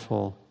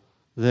powerful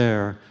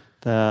there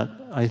that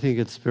I think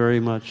it's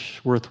very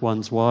much worth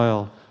one's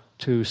while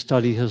to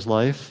study his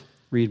life,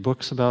 read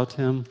books about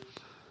him,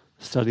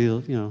 study,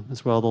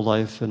 as well the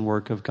life and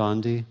work of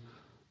Gandhi.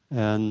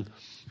 And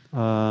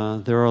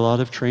there are a lot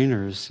of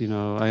trainers.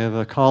 I have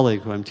a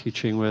colleague who I'm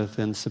teaching with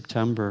in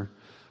September,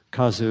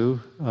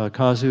 Kazu.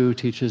 Kazu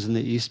teaches in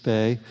the East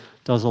Bay,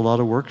 does a lot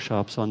of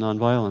workshops on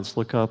nonviolence.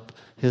 Look up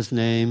his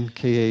name,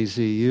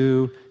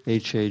 Kazu,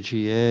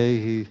 Haga.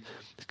 He's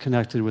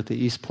connected with the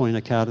East Point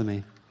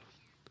Academy.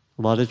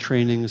 A lot of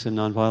trainings in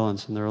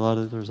nonviolence, and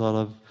there's a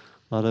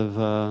lot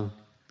of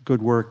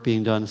good work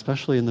being done,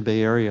 especially in the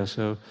Bay Area.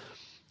 So,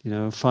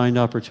 find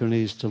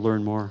opportunities to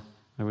learn more,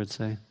 I would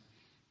say.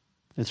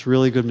 It's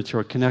really good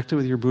material. Connect it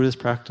with your Buddhist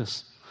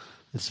practice.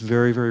 It's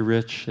very, very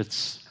rich.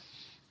 It's,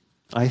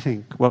 I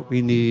think, what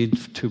we need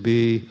to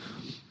be,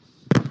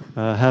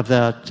 have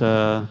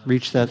that,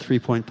 reach that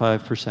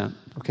 3.5%.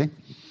 Okay?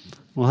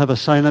 We'll have a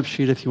sign-up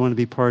sheet if you want to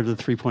be part of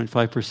the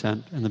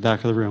 3.5% in the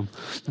back of the room.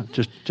 No,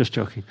 just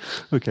joking.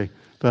 Okay,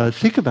 but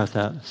think about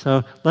that.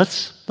 So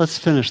let's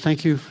finish.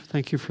 Thank you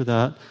for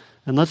that,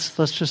 and let's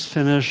just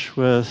finish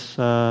with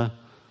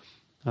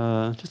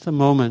just a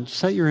moment.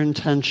 Set your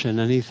intention.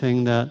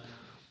 Anything that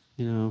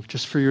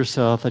just for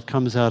yourself that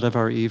comes out of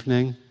our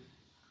evening.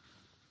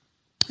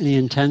 Any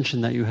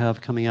intention that you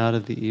have coming out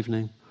of the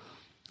evening,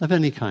 of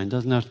any kind.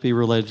 Doesn't have to be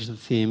related to the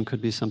theme.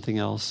 Could be something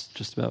else.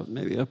 Just about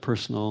maybe a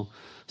personal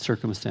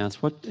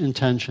circumstance. What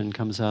intention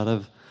comes out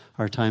of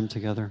our time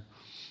together?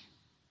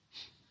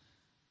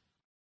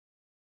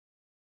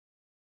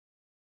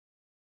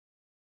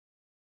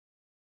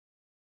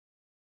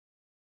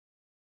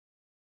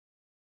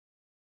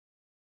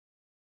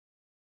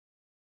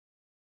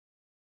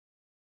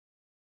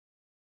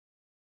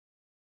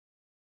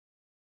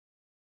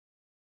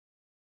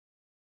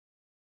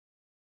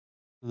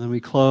 And then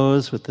we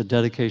close with the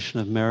dedication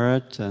of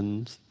merit.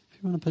 And if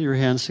you want to put your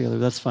hands together,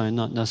 that's fine,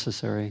 not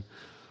necessary.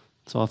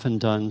 It's often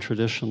done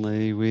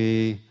traditionally.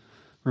 We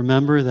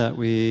remember that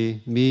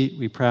we meet,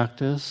 we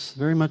practice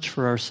very much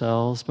for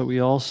ourselves, but we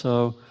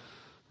also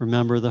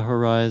remember the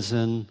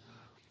horizon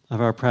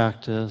of our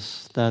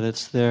practice, that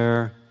it's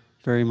there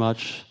very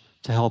much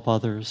to help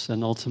others.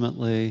 And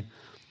ultimately,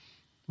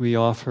 we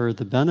offer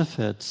the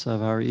benefits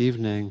of our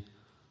evening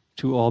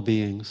to all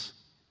beings,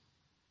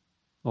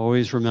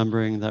 always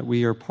remembering that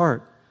we are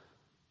part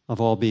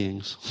of all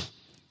beings.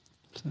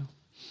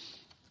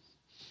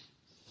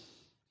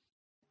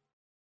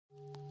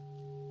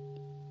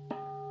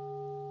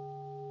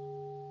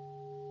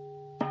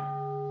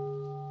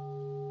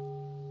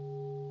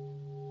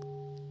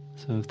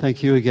 So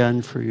thank you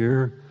again for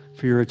your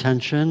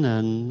attention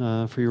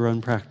and for your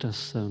own practice.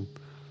 So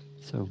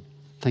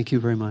thank you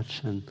very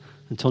much, and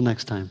until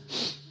next time.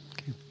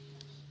 Okay.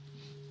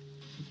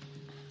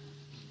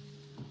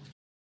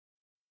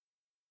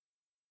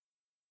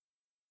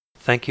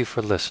 Thank you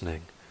for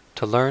listening.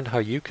 To learn how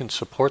you can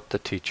support the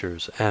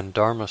teachers and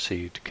Dharma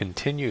Seed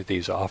continue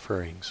these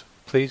offerings,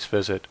 please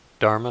visit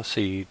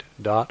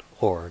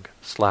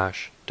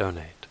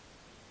dharmaseed.org/donate.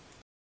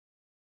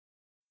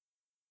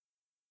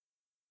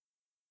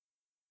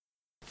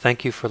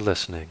 Thank you for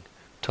listening.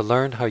 To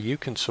learn how you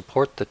can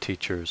support the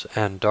teachers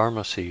and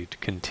Dharma Seed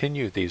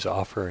continue these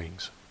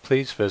offerings,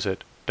 please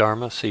visit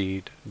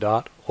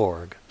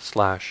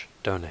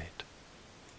dharmaseed.org/donate.